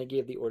finally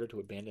gave the order to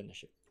abandon the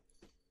ship.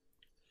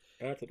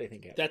 That's what they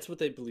think happened. That's what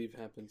they believe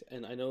happened,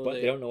 and I know But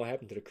they don't know what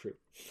happened to the crew,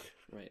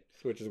 Right.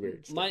 which is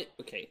weird.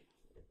 Okay.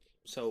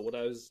 So what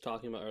I was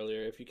talking about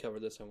earlier, if you cover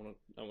this, I want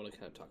to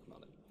kind of talk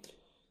about it.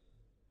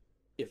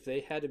 If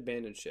they had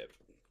abandoned ship,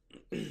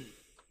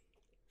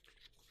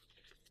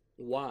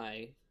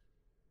 why?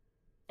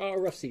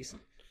 Rough seas.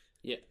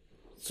 Yeah.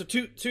 So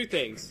two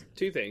things.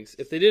 Two things.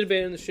 If they did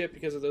abandon the ship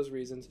because of those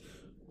reasons,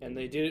 and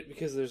they did it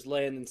because there's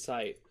land in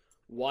sight,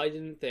 why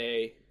didn't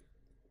they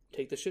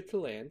take the ship to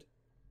land?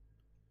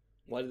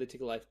 Why did they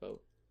take a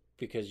lifeboat?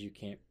 Because you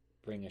can't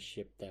bring a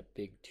ship that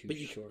big to But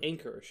you shore. can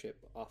anchor a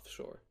ship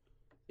offshore.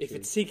 If True.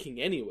 it's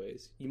sinking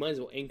anyways, you might as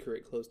well anchor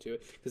it close to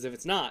it. Because if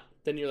it's not,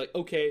 then you're like,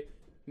 okay,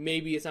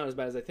 maybe it's not as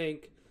bad as I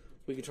think.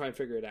 We can try and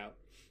figure it out.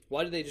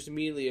 Why did they just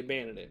immediately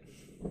abandon it?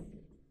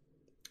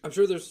 I'm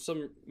sure there's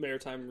some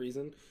maritime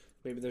reason.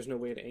 Maybe there's no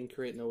way to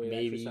anchor it, no way to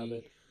actually stop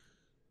it.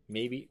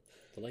 Maybe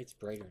the light's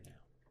brighter now.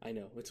 I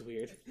know, it's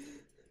weird.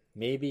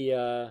 Maybe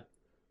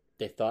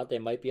they thought they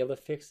might be able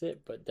to fix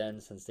it, but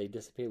then since they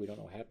disappeared, we don't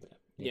know what happened to them.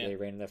 Maybe Yeah. they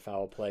ran into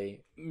foul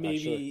play.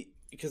 Maybe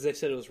because they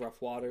said it was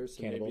rough waters,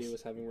 so Cannibals. maybe it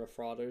was having rough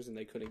waters and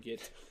they couldn't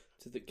get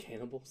to the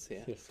cannibals.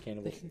 Yeah. Yes,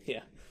 cannibals.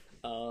 Yeah.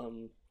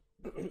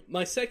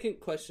 My second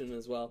question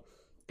as well.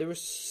 There were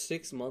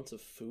 6 months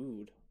of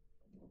food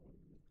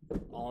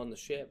on the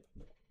ship.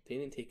 They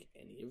didn't take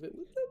any of it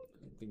with them.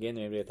 Again,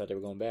 maybe they thought they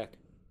were going back.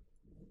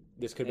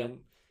 This could have been.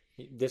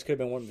 This could have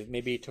been one.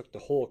 Maybe he took the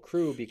whole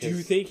crew because. Do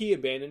you think he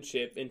abandoned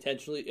ship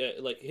intentionally?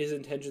 Like his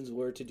intentions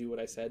were to do what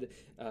I said,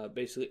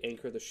 basically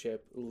anchor the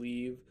ship,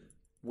 leave,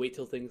 wait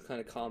till things kind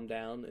of calm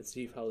down, and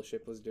see how the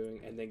ship was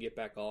doing, and then get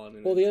back on.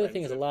 And well, the other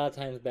thing is a lot of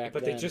times back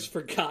but then. they just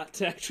forgot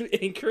to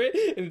actually anchor it,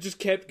 and it just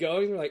kept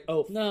going. They're like,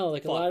 oh no,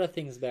 like fuck. a lot of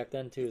things back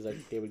then too is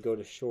like they would go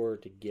to shore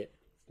to get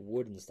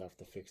wood and stuff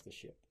to fix the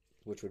ship,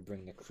 which would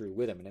bring the crew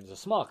with them, and it was a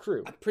small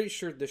crew. I'm pretty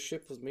sure the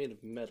ship was made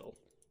of metal.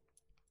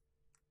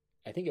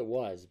 I think it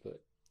was, but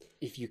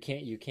if you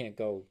can't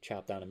go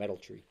chop down a metal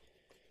tree.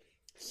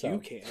 So You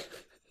can't.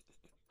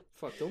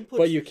 Fuck! Don't put.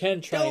 but you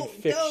can try and Don't-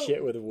 fix don't-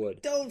 shit with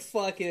wood. Don't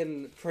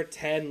fucking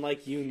pretend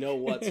like you know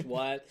what's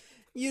what.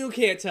 You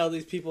can't tell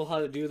these people how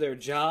to do their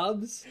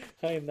jobs.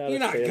 I am not You're a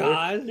not sailor.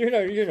 God.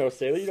 You're no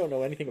sailor. You don't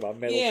know anything about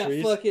metal Yeah,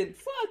 trees. fucking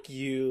fuck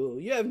you.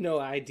 You have no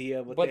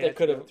idea what But they they have to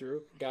could go have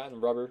through. gotten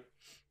rubber.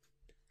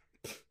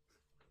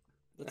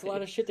 That's a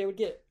lot of shit they would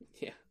get.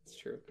 Yeah, it's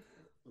true.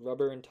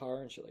 Rubber and tar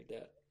and shit like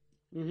that.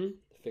 Mm-hmm.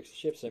 To fix the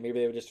ship. So maybe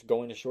they were just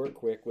going ashore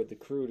quick with the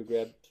crew to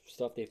grab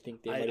stuff they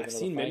think they might have been I've able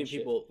seen to many find shit.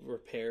 people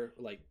repair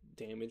like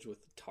damage with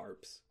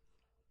tarps.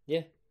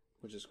 Yeah.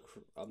 Which is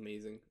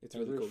amazing. It's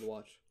And really cool roof. to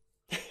watch.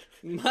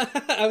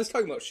 I was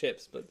talking about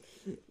ships, but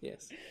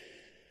yes.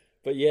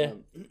 But yeah,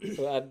 Um,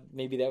 so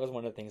maybe that was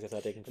one of the things I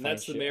thought they can and find.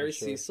 that's the shit on Mary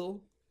shore.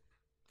 Cecil.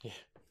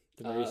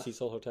 The Mary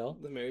Cecil Hotel,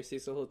 The Mary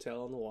Cecil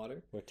Hotel on the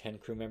water. where 10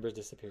 crew members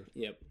disappeared.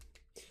 Yep.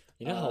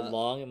 You know how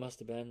long it must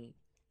have been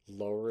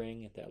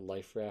lowering that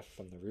life raft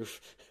from the roof?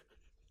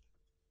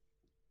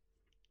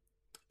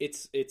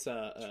 It's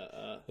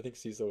I think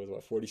Cecil was,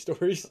 what, 40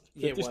 stories? 50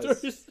 Yeah, it was.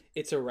 stories?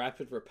 It's a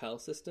rapid repel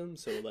system,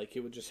 so like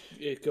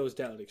it goes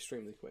down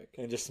extremely quick.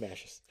 And it just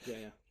smashes.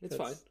 Yeah, it's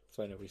fine. That's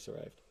why nobody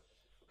survived.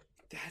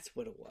 That's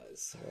what it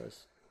was. It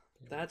was.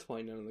 That's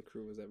why none of the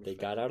crew was ever. They found.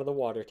 got out of the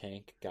water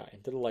tank, got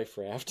into the life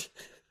raft,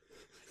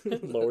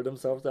 and lowered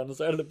themselves down the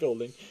side of the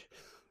building.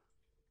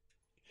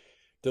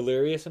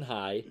 Delirious and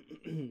high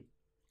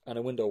on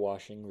a window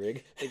washing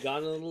rig. They got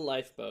on a little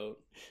lifeboat.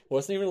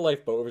 Wasn't even a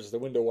lifeboat, it was just a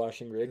window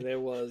washing rig. There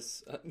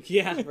was,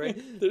 yeah, right.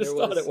 They just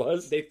thought it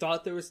was. They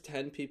thought there was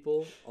 10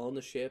 people on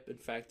the ship. In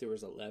fact, there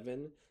was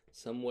 11.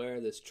 Somewhere,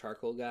 this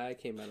charcoal guy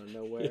came out of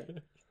nowhere.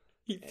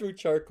 He threw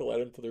charcoal at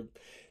him till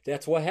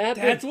that's what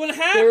happened. That's what They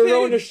happened. were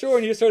rowing ashore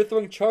and he just started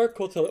throwing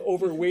charcoal till it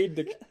overweighed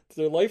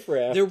the life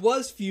raft. There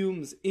was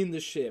fumes in the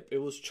ship. It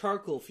was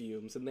charcoal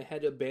fumes, and they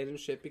had to abandon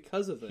ship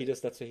because of it.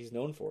 That's what he's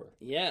known for.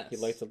 Yes. He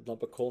lights a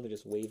lump of coal and he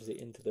just waves it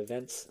into the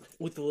vents.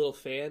 With the little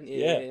fan.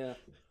 Yeah.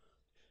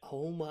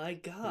 Oh my He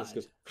god. just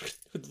goes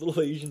with the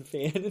little Asian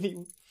fan and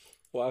he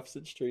wafts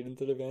it straight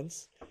into the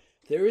vents.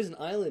 There is an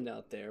island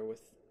out there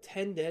with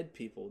 10 dead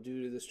people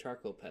due to this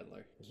charcoal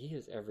peddler. He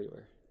is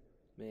everywhere.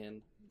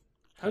 Man.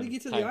 How did he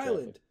get to the Time island?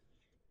 traveling.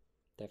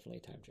 Definitely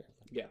time traveling.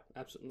 Yeah,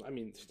 absolutely. I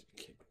mean, You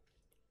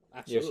ever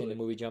absolutely. seen the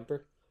movie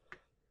Jumper?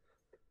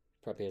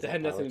 Probably has That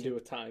had power nothing to too. do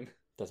with time.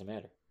 Doesn't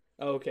matter.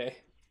 Oh, okay.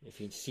 If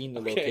he's seen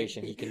the Okay.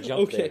 location, he can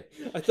jump Okay.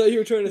 there. I thought you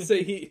were trying to say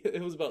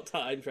it was about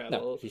time travel.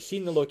 No, if he's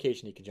seen the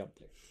location, he can jump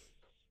there.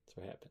 That's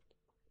what happened.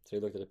 So he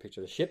looked at a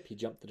picture of the ship, he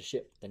jumped to the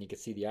ship. Then he could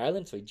see the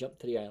island, so he jumped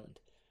to the island.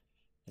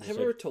 And Have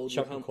he I ever started told you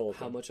chucking coal at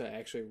how them. much I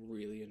actually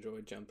really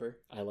enjoyed Jumper?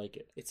 I like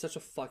it. It's such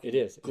a fucking It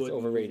is. good It's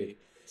overrated. movie.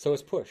 So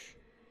is Push.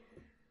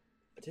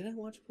 Did I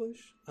watch Push?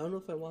 I don't know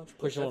if I watched Push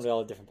Push. is one with all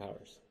the different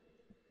powers.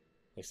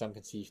 Like some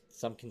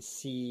can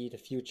see the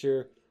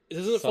future.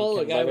 Doesn't it some follow a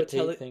can guy with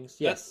levitate things.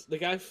 Yes. The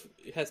guy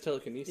has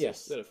telekinesis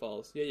Yes. that it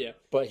follows. Yeah, yeah.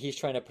 But he's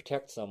trying to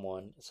protect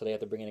someone, so they have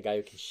to bring in a guy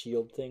who can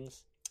shield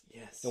things.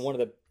 Yes. And one of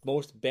the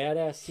most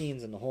badass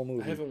scenes in the whole I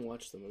movie haven't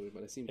watched the movie,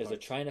 but I've seen is they're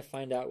parts. trying to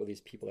find out where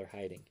these people are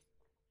hiding,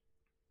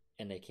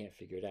 and they can't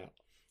figure it out.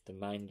 The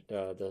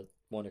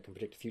one who can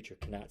predict the future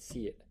cannot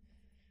see it.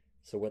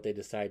 So what they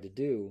decide to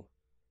do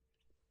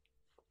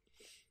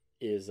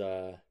is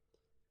trying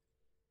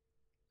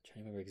to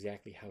remember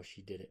exactly how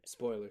she did it.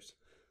 Spoilers.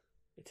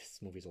 This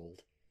movie's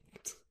old.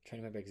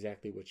 Trying to remember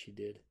exactly what she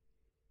did.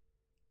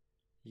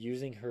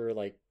 Using her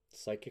like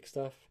psychic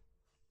stuff,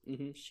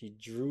 Mm-hmm. she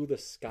drew the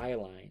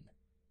skyline,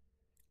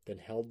 then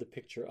held the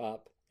picture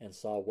up and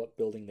saw what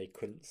building they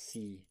couldn't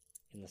see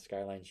in the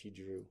skyline she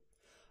drew.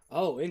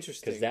 Oh,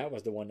 interesting. Because that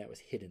was the one that was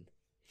hidden.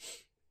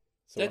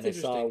 So That's when they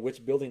saw interesting.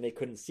 which building they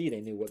couldn't see, they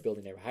knew what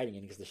building they were hiding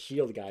in because the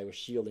shield guy was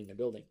shielding the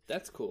building.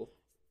 That's cool.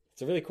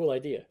 It's a really cool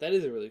idea. That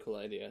is a really cool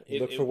idea. You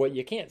look for what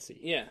you can't see.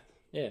 Yeah,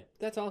 Yeah.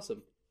 that's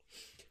awesome.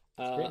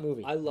 It's a great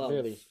movie. I love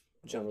Really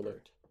Jumper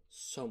overlooked.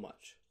 so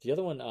much. The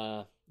other one,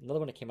 another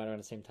one that came out around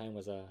the same time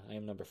was I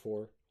Am Number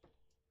 4.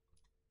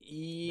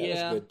 Yeah.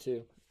 That was good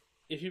too.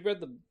 If you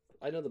read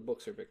I know the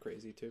books are a bit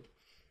crazy too.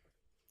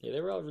 Yeah,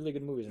 they were all really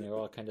good movies and they were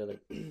all kind of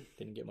like,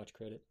 didn't get much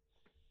credit.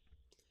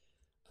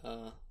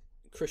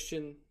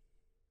 Christian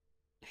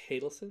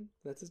Hadelson,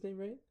 that's his name,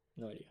 right?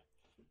 No idea.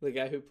 The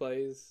guy who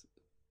plays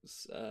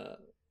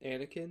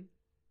Anakin.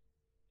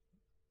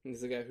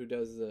 He's the guy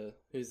who's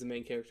the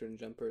main character in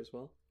Jumper as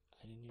well.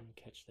 I didn't even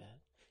catch that.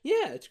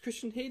 Yeah, it's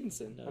Christian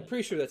Haydenson. No. I'm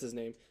pretty sure that's his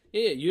name.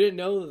 Yeah, you didn't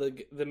know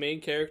the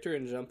main character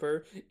in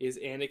Jumper is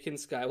Anakin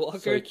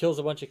Skywalker? So he kills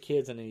a bunch of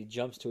kids and then he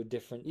jumps to a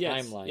different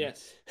timeline.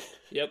 Yes.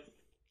 Yep.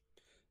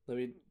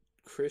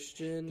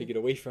 Christian To get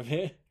away from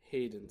it.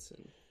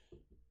 Haydenson.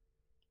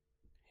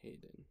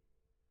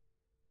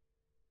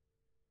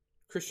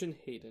 Christian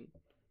Hayden.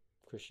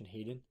 Christian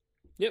Hayden?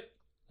 Yep.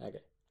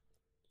 Okay.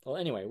 Well,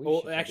 anyway.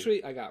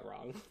 Actually, I got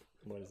wrong.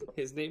 What is it?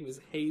 His name is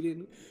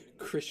Hayden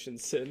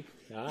Christensen.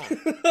 Ah,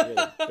 really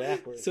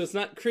backwards. So it's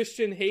not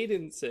Christian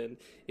Haydenson,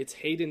 it's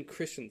Hayden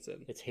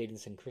Christensen. It's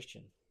Haydenson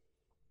Christian.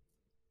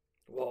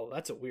 Whoa,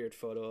 that's a weird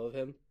photo of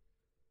him.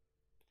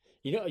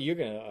 You know,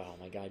 oh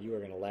my God, you are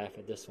going to laugh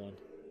at this one.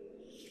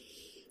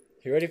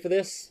 You ready for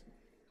this?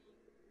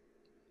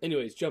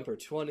 Anyways, Jumper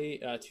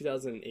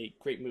 2008.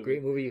 Great movie.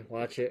 Great movie.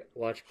 Watch it.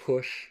 Watch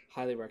Push.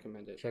 Highly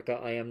recommend it. Check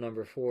out I Am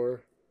Number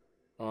 4.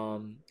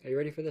 Are you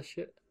ready for this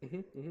shit?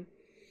 Mm-hmm.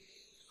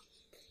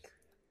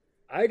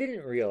 I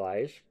didn't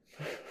realize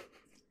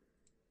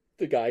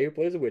the guy who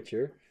plays the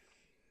Witcher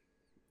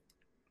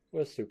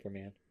was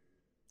Superman.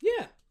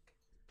 Yeah.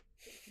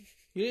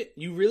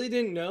 You really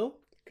didn't know?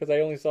 Because I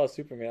only saw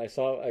Superman. I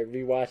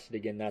rewatched it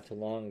again not too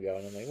long ago,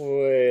 and I'm like,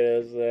 wait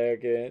a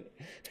second.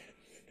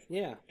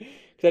 Yeah.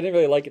 Because I didn't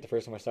really like it the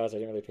first time I saw it, so I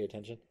didn't really pay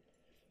attention.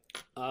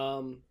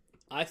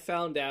 I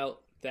found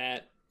out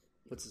that...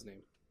 What's his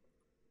name?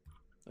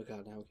 Oh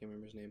god, now I can't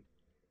remember his name.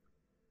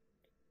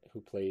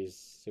 Who plays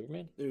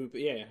Superman?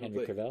 Yeah.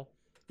 Henry Cavill?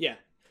 Yeah.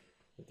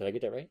 Did I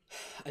get that right?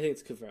 I think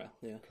it's Cavill,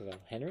 yeah. Cavill.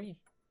 Henry?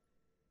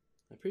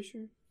 I'm pretty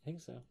sure. I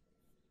think so.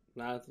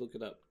 Now I have to look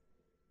it up.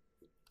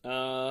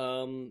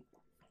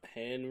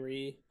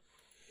 Henry...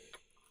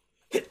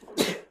 God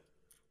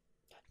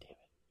damn it.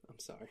 I'm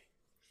sorry.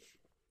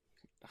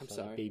 I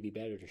saw that baby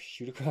batter just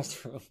shoot across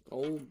the room.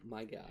 Oh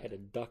my god. I had to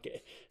duck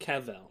it.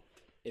 Cavill.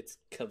 It's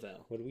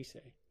Cavill. What do we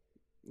say?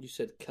 You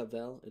said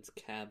Cavill. It's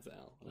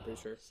Cavill. I'm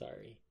pretty sure.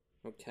 Sorry.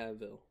 Or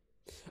Cavill.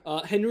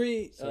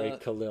 Henry. Sorry,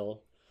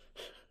 Khalil.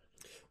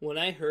 When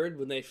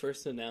they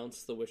first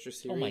announced the Witcher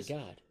series. Oh my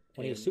god.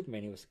 When he was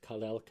Superman, he was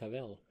Kal-El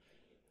Cavill.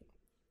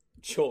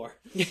 Sure.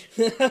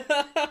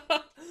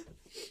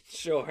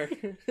 Sure.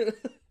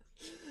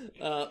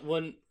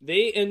 When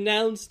they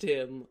announced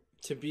him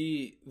to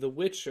be the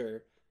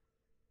Witcher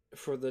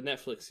for the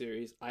Netflix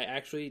series, I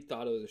actually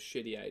thought it was a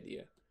shitty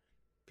idea.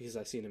 Because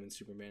I seen him in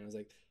Superman. I was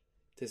like,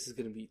 this is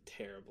going to be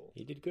terrible.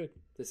 He did good.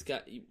 This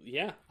guy,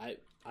 yeah,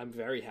 I'm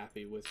very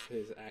happy with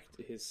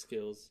his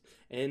skills.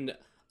 And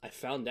I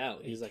found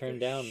out He turned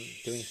down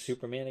doing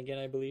Superman again,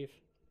 I believe.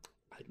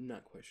 I'm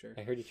not quite sure.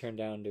 I heard he turned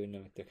down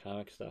doing the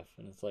comic stuff,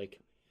 and it's like,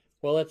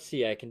 well, let's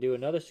see. I can do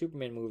another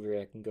Superman movie.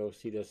 Where I can go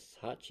see this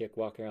hot chick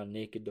walk around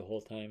naked the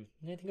whole time.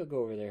 I think I'll go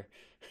over there.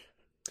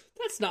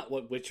 That's not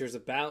what Witcher's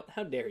about.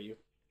 How dare you?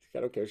 I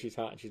don't care. She's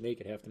hot and she's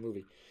naked half the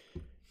movie.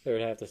 Or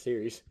half the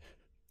series.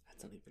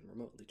 That's not even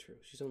remotely true.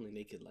 She's only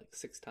naked like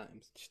 6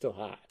 times. She's still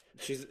hot.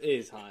 She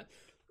is hot.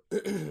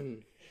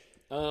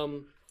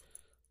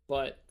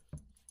 But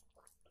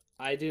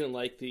I didn't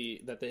like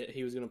he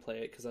was going to play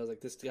it because I was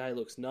like, this guy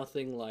looks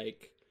nothing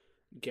like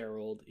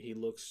Geralt. He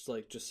looks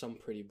like just some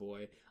pretty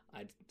boy.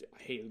 I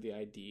hated the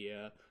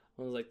idea.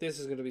 I was like, this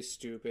is going to be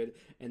stupid.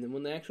 And then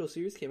when the actual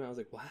series came out, I was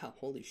like, wow,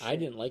 holy shit. I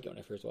didn't like it when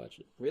I first watched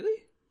it.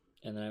 Really?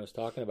 And then I was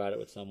talking about it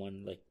with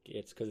someone, like,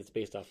 it's because it's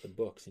based off the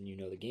books and you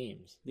know the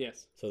games.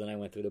 Yes. So then I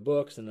went through the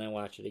books and then I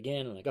watched it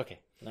again and I'm like,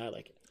 okay, now I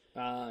like it.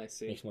 I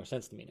see. Makes more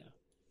sense to me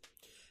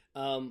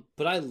now.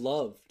 But I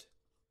loved,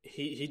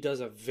 he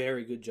does a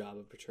very good job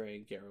of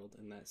portraying Geralt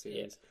in that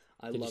series.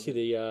 Yeah. Did you see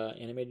the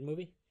animated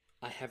movie?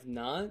 I have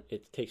not.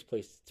 It takes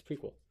place, it's a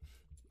prequel.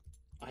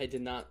 I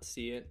did not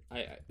see it.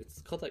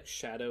 It's called like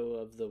Shadow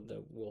of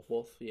the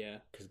Wolf. Yeah.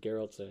 Because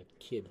Geralt's a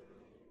kid.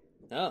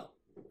 Oh,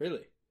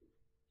 really?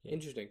 Yeah.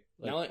 Interesting.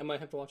 Like, now I might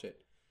have to watch it.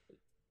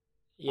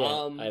 Yeah,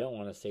 I don't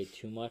want to say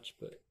too much,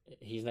 but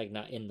he's like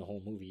not in the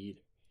whole movie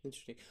either.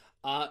 Interesting.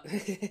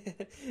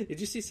 Did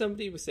you see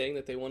somebody was saying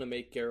that they want to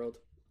make Geralt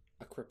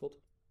a crippled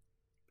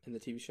in the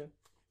TV show?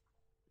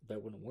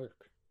 That wouldn't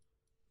work.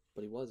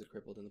 But he was a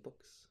crippled in the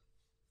books.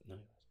 No,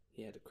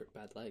 he had a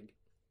bad leg.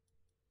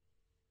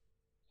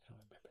 I don't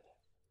remember that.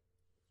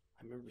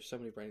 I remember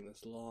somebody writing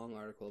this long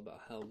article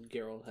about how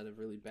Geralt had a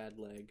really bad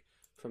leg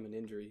from an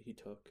injury he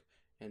took,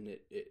 and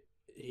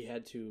he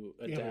had to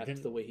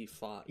adapt the way he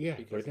fought. Yeah,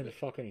 but it didn't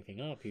fuck anything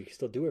up. He could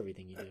still do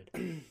everything he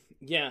did.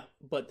 Yeah,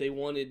 but they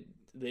wanted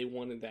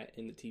that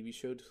in the TV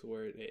show to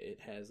where it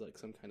has like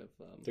some kind of.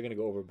 They're gonna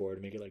go overboard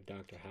and make it like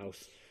Dr.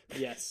 House.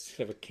 Yes,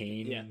 have a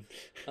cane. Yeah.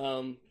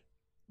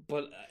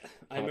 But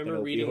I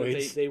remember reading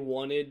that they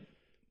wanted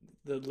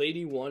the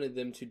lady wanted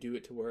them to do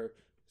it to where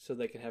so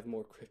they could have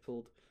more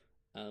crippled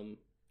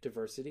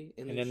diversity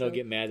in the show. And then they'll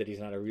get mad that he's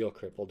not a real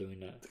cripple doing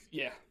that.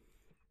 Yeah.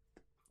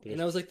 And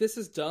I was like, this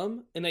is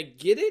dumb. And I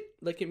get it.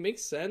 Like, it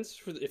makes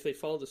sense if they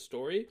follow the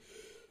story.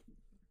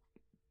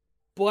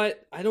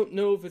 But I don't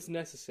know if it's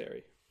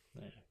necessary.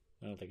 Yeah,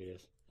 I don't think it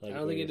is. I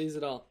don't think it is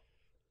at all.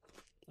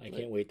 I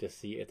can't wait to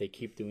see if they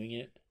keep doing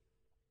it.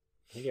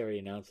 I think I already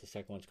announced the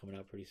second one's coming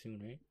out pretty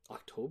soon, right?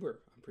 October,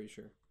 I'm pretty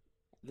sure.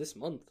 This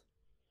month.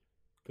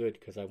 Good,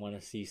 because I want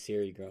to see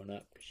Siri grown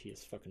up, because she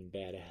is fucking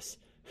badass.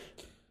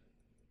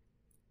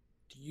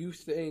 Do you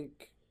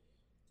think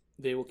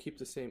they will keep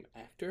the same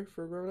actor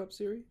for grown-up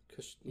Siri?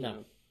 Cause,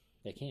 No,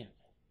 they can't.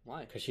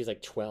 Why? Because she's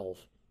like 12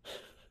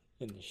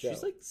 in the show.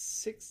 She's like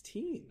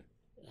 16.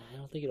 I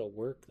don't think it'll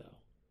work, though.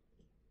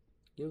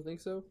 You don't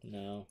think so?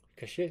 No,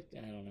 because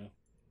I don't know.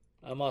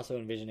 I'm also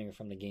envisioning her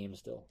from the game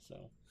still,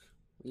 so.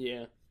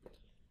 Yeah.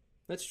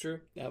 That's true.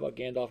 How about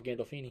Gandalf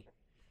Gandolfini?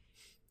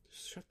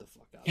 Shut the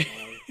fuck up, man.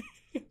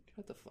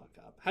 Shut the fuck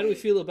up. How do we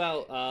feel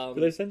about...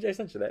 Did I sent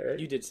you that, right?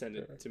 You did send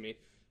it to me.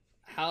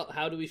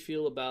 How do we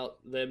feel about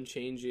them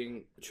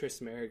changing Triss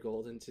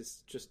Marigold into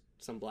just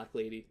some black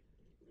lady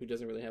who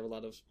doesn't really have a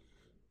lot of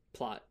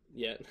plot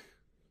yet?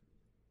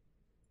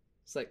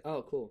 It's like,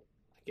 oh, cool.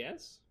 I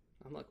guess?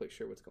 I'm not quite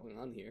sure what's going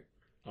on here.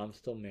 I'm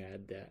still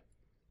mad that...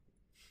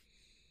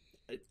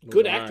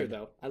 Good Mulan actor,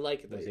 though. I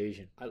like it. was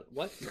Asian.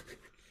 What?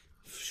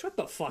 Shut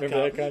the fuck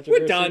Remember up. that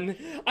We're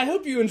controversy? done. I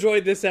hope you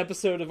enjoyed this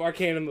episode of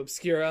Arcanum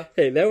Obscura.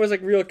 Hey, that was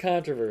like real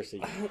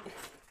controversy.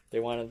 They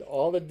wanted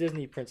all the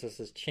Disney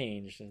princesses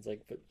changed, and it's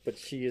like, but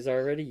she is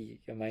already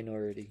a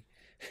minority.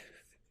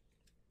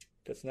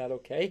 That's not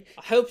okay.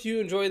 I hope you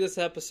enjoyed this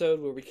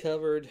episode where we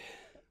covered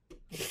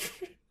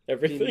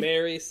Everything. the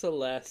Mary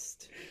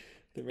Celeste,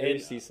 The Mary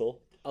and Cecil.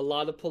 a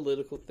lot of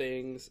political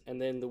things, and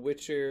then The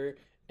Witcher,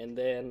 and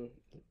then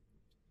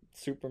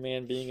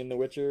Superman being in The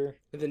Witcher.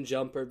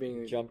 Jumper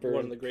being Jumper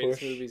one of the and greatest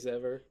Push. movies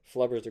ever.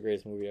 Flubber's the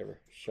greatest movie ever.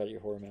 Shut your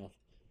whore mouth.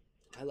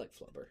 I like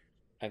Flubber.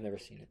 I've never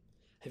seen it.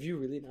 Have you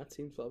really not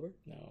seen Flubber?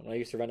 No. When I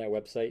used to run that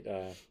website,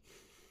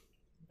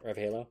 Rev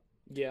Halo,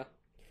 Yeah.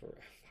 for, I don't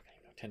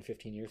know, 10,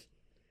 15 years,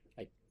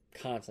 I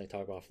constantly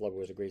talk about Flubber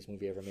was the greatest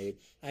movie ever made.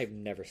 I've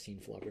never seen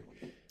Flubber.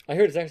 I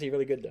heard it's actually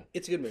really good, though.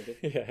 It's a good movie.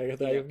 Yeah, I'm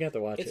going to have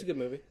to watch It's it. a good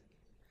movie.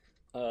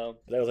 That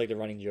was like the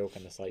running joke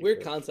on the site. Weird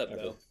for concept,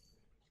 ever. though.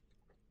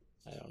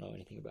 I don't know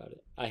anything about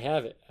it. I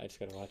have it. I just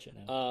got to watch it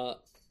now.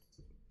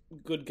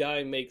 Good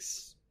guy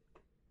makes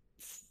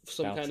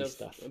some Bouncy kind of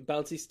stuff.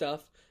 bouncy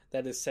stuff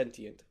that is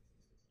sentient.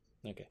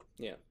 Okay.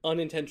 Yeah.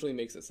 Unintentionally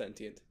makes it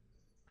sentient.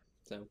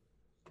 So,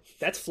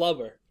 that's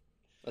Flubber,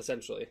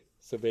 essentially.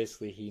 So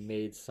basically, he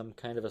made some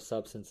kind of a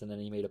substance, and then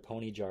he made a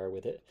pony jar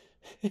with it.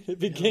 It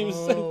became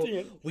No,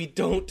 sentient. we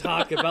don't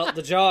talk about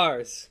the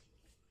jars.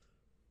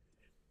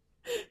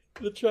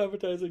 The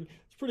traumatizing.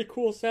 It's a pretty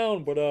cool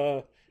sound, but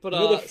But you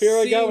know the fear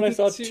I got when I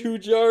saw seeing two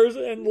jars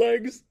and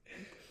legs.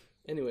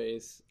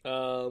 Anyways,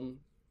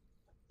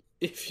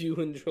 if you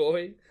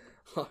enjoy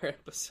our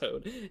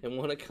episode and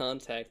want to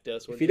contact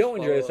us, or If you just don't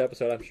enjoy this follow-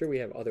 episode, I'm sure we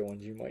have other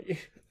ones you might.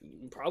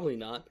 probably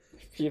not.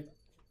 You-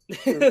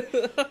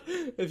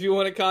 If you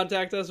want to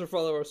contact us or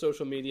follow our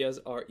social medias,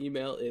 our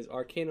email is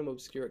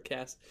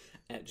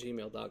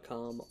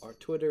arcanumobscuracast@gmail.com. Our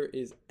Twitter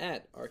is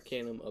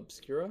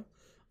 @arcanumobscura.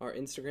 Our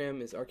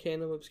Instagram is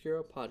Arcanum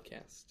Obscura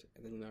Podcast.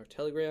 And then our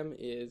Telegram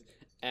is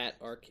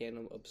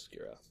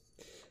 @arcanumobscura.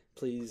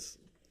 Please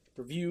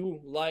review,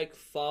 like,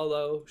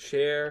 follow,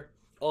 share,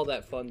 all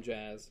that fun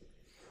jazz.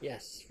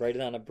 Yes, write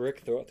it on a brick,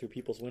 throw it through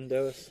people's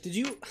windows. Did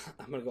you...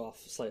 I'm going to go off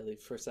slightly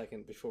for a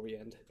second before we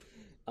end.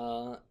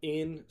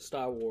 In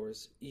Star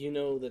Wars, you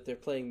know that they're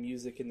playing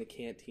music in the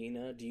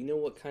cantina. Do you know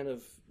what kind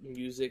of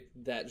music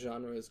that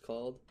genre is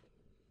called?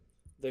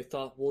 They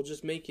thought, we'll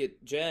just make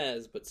it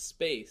jazz, but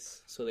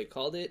space. So they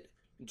called it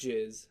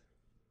Jizz.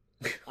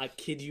 I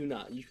kid you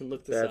not. You can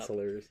look this That's up.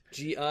 hilarious.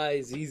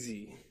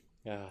 G-I-Z-Z.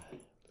 Ah,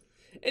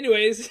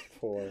 Anyways,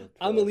 poor.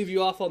 I'm going to leave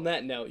you off on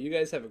that note. You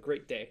guys have a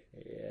great day.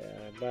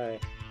 Yeah, bye.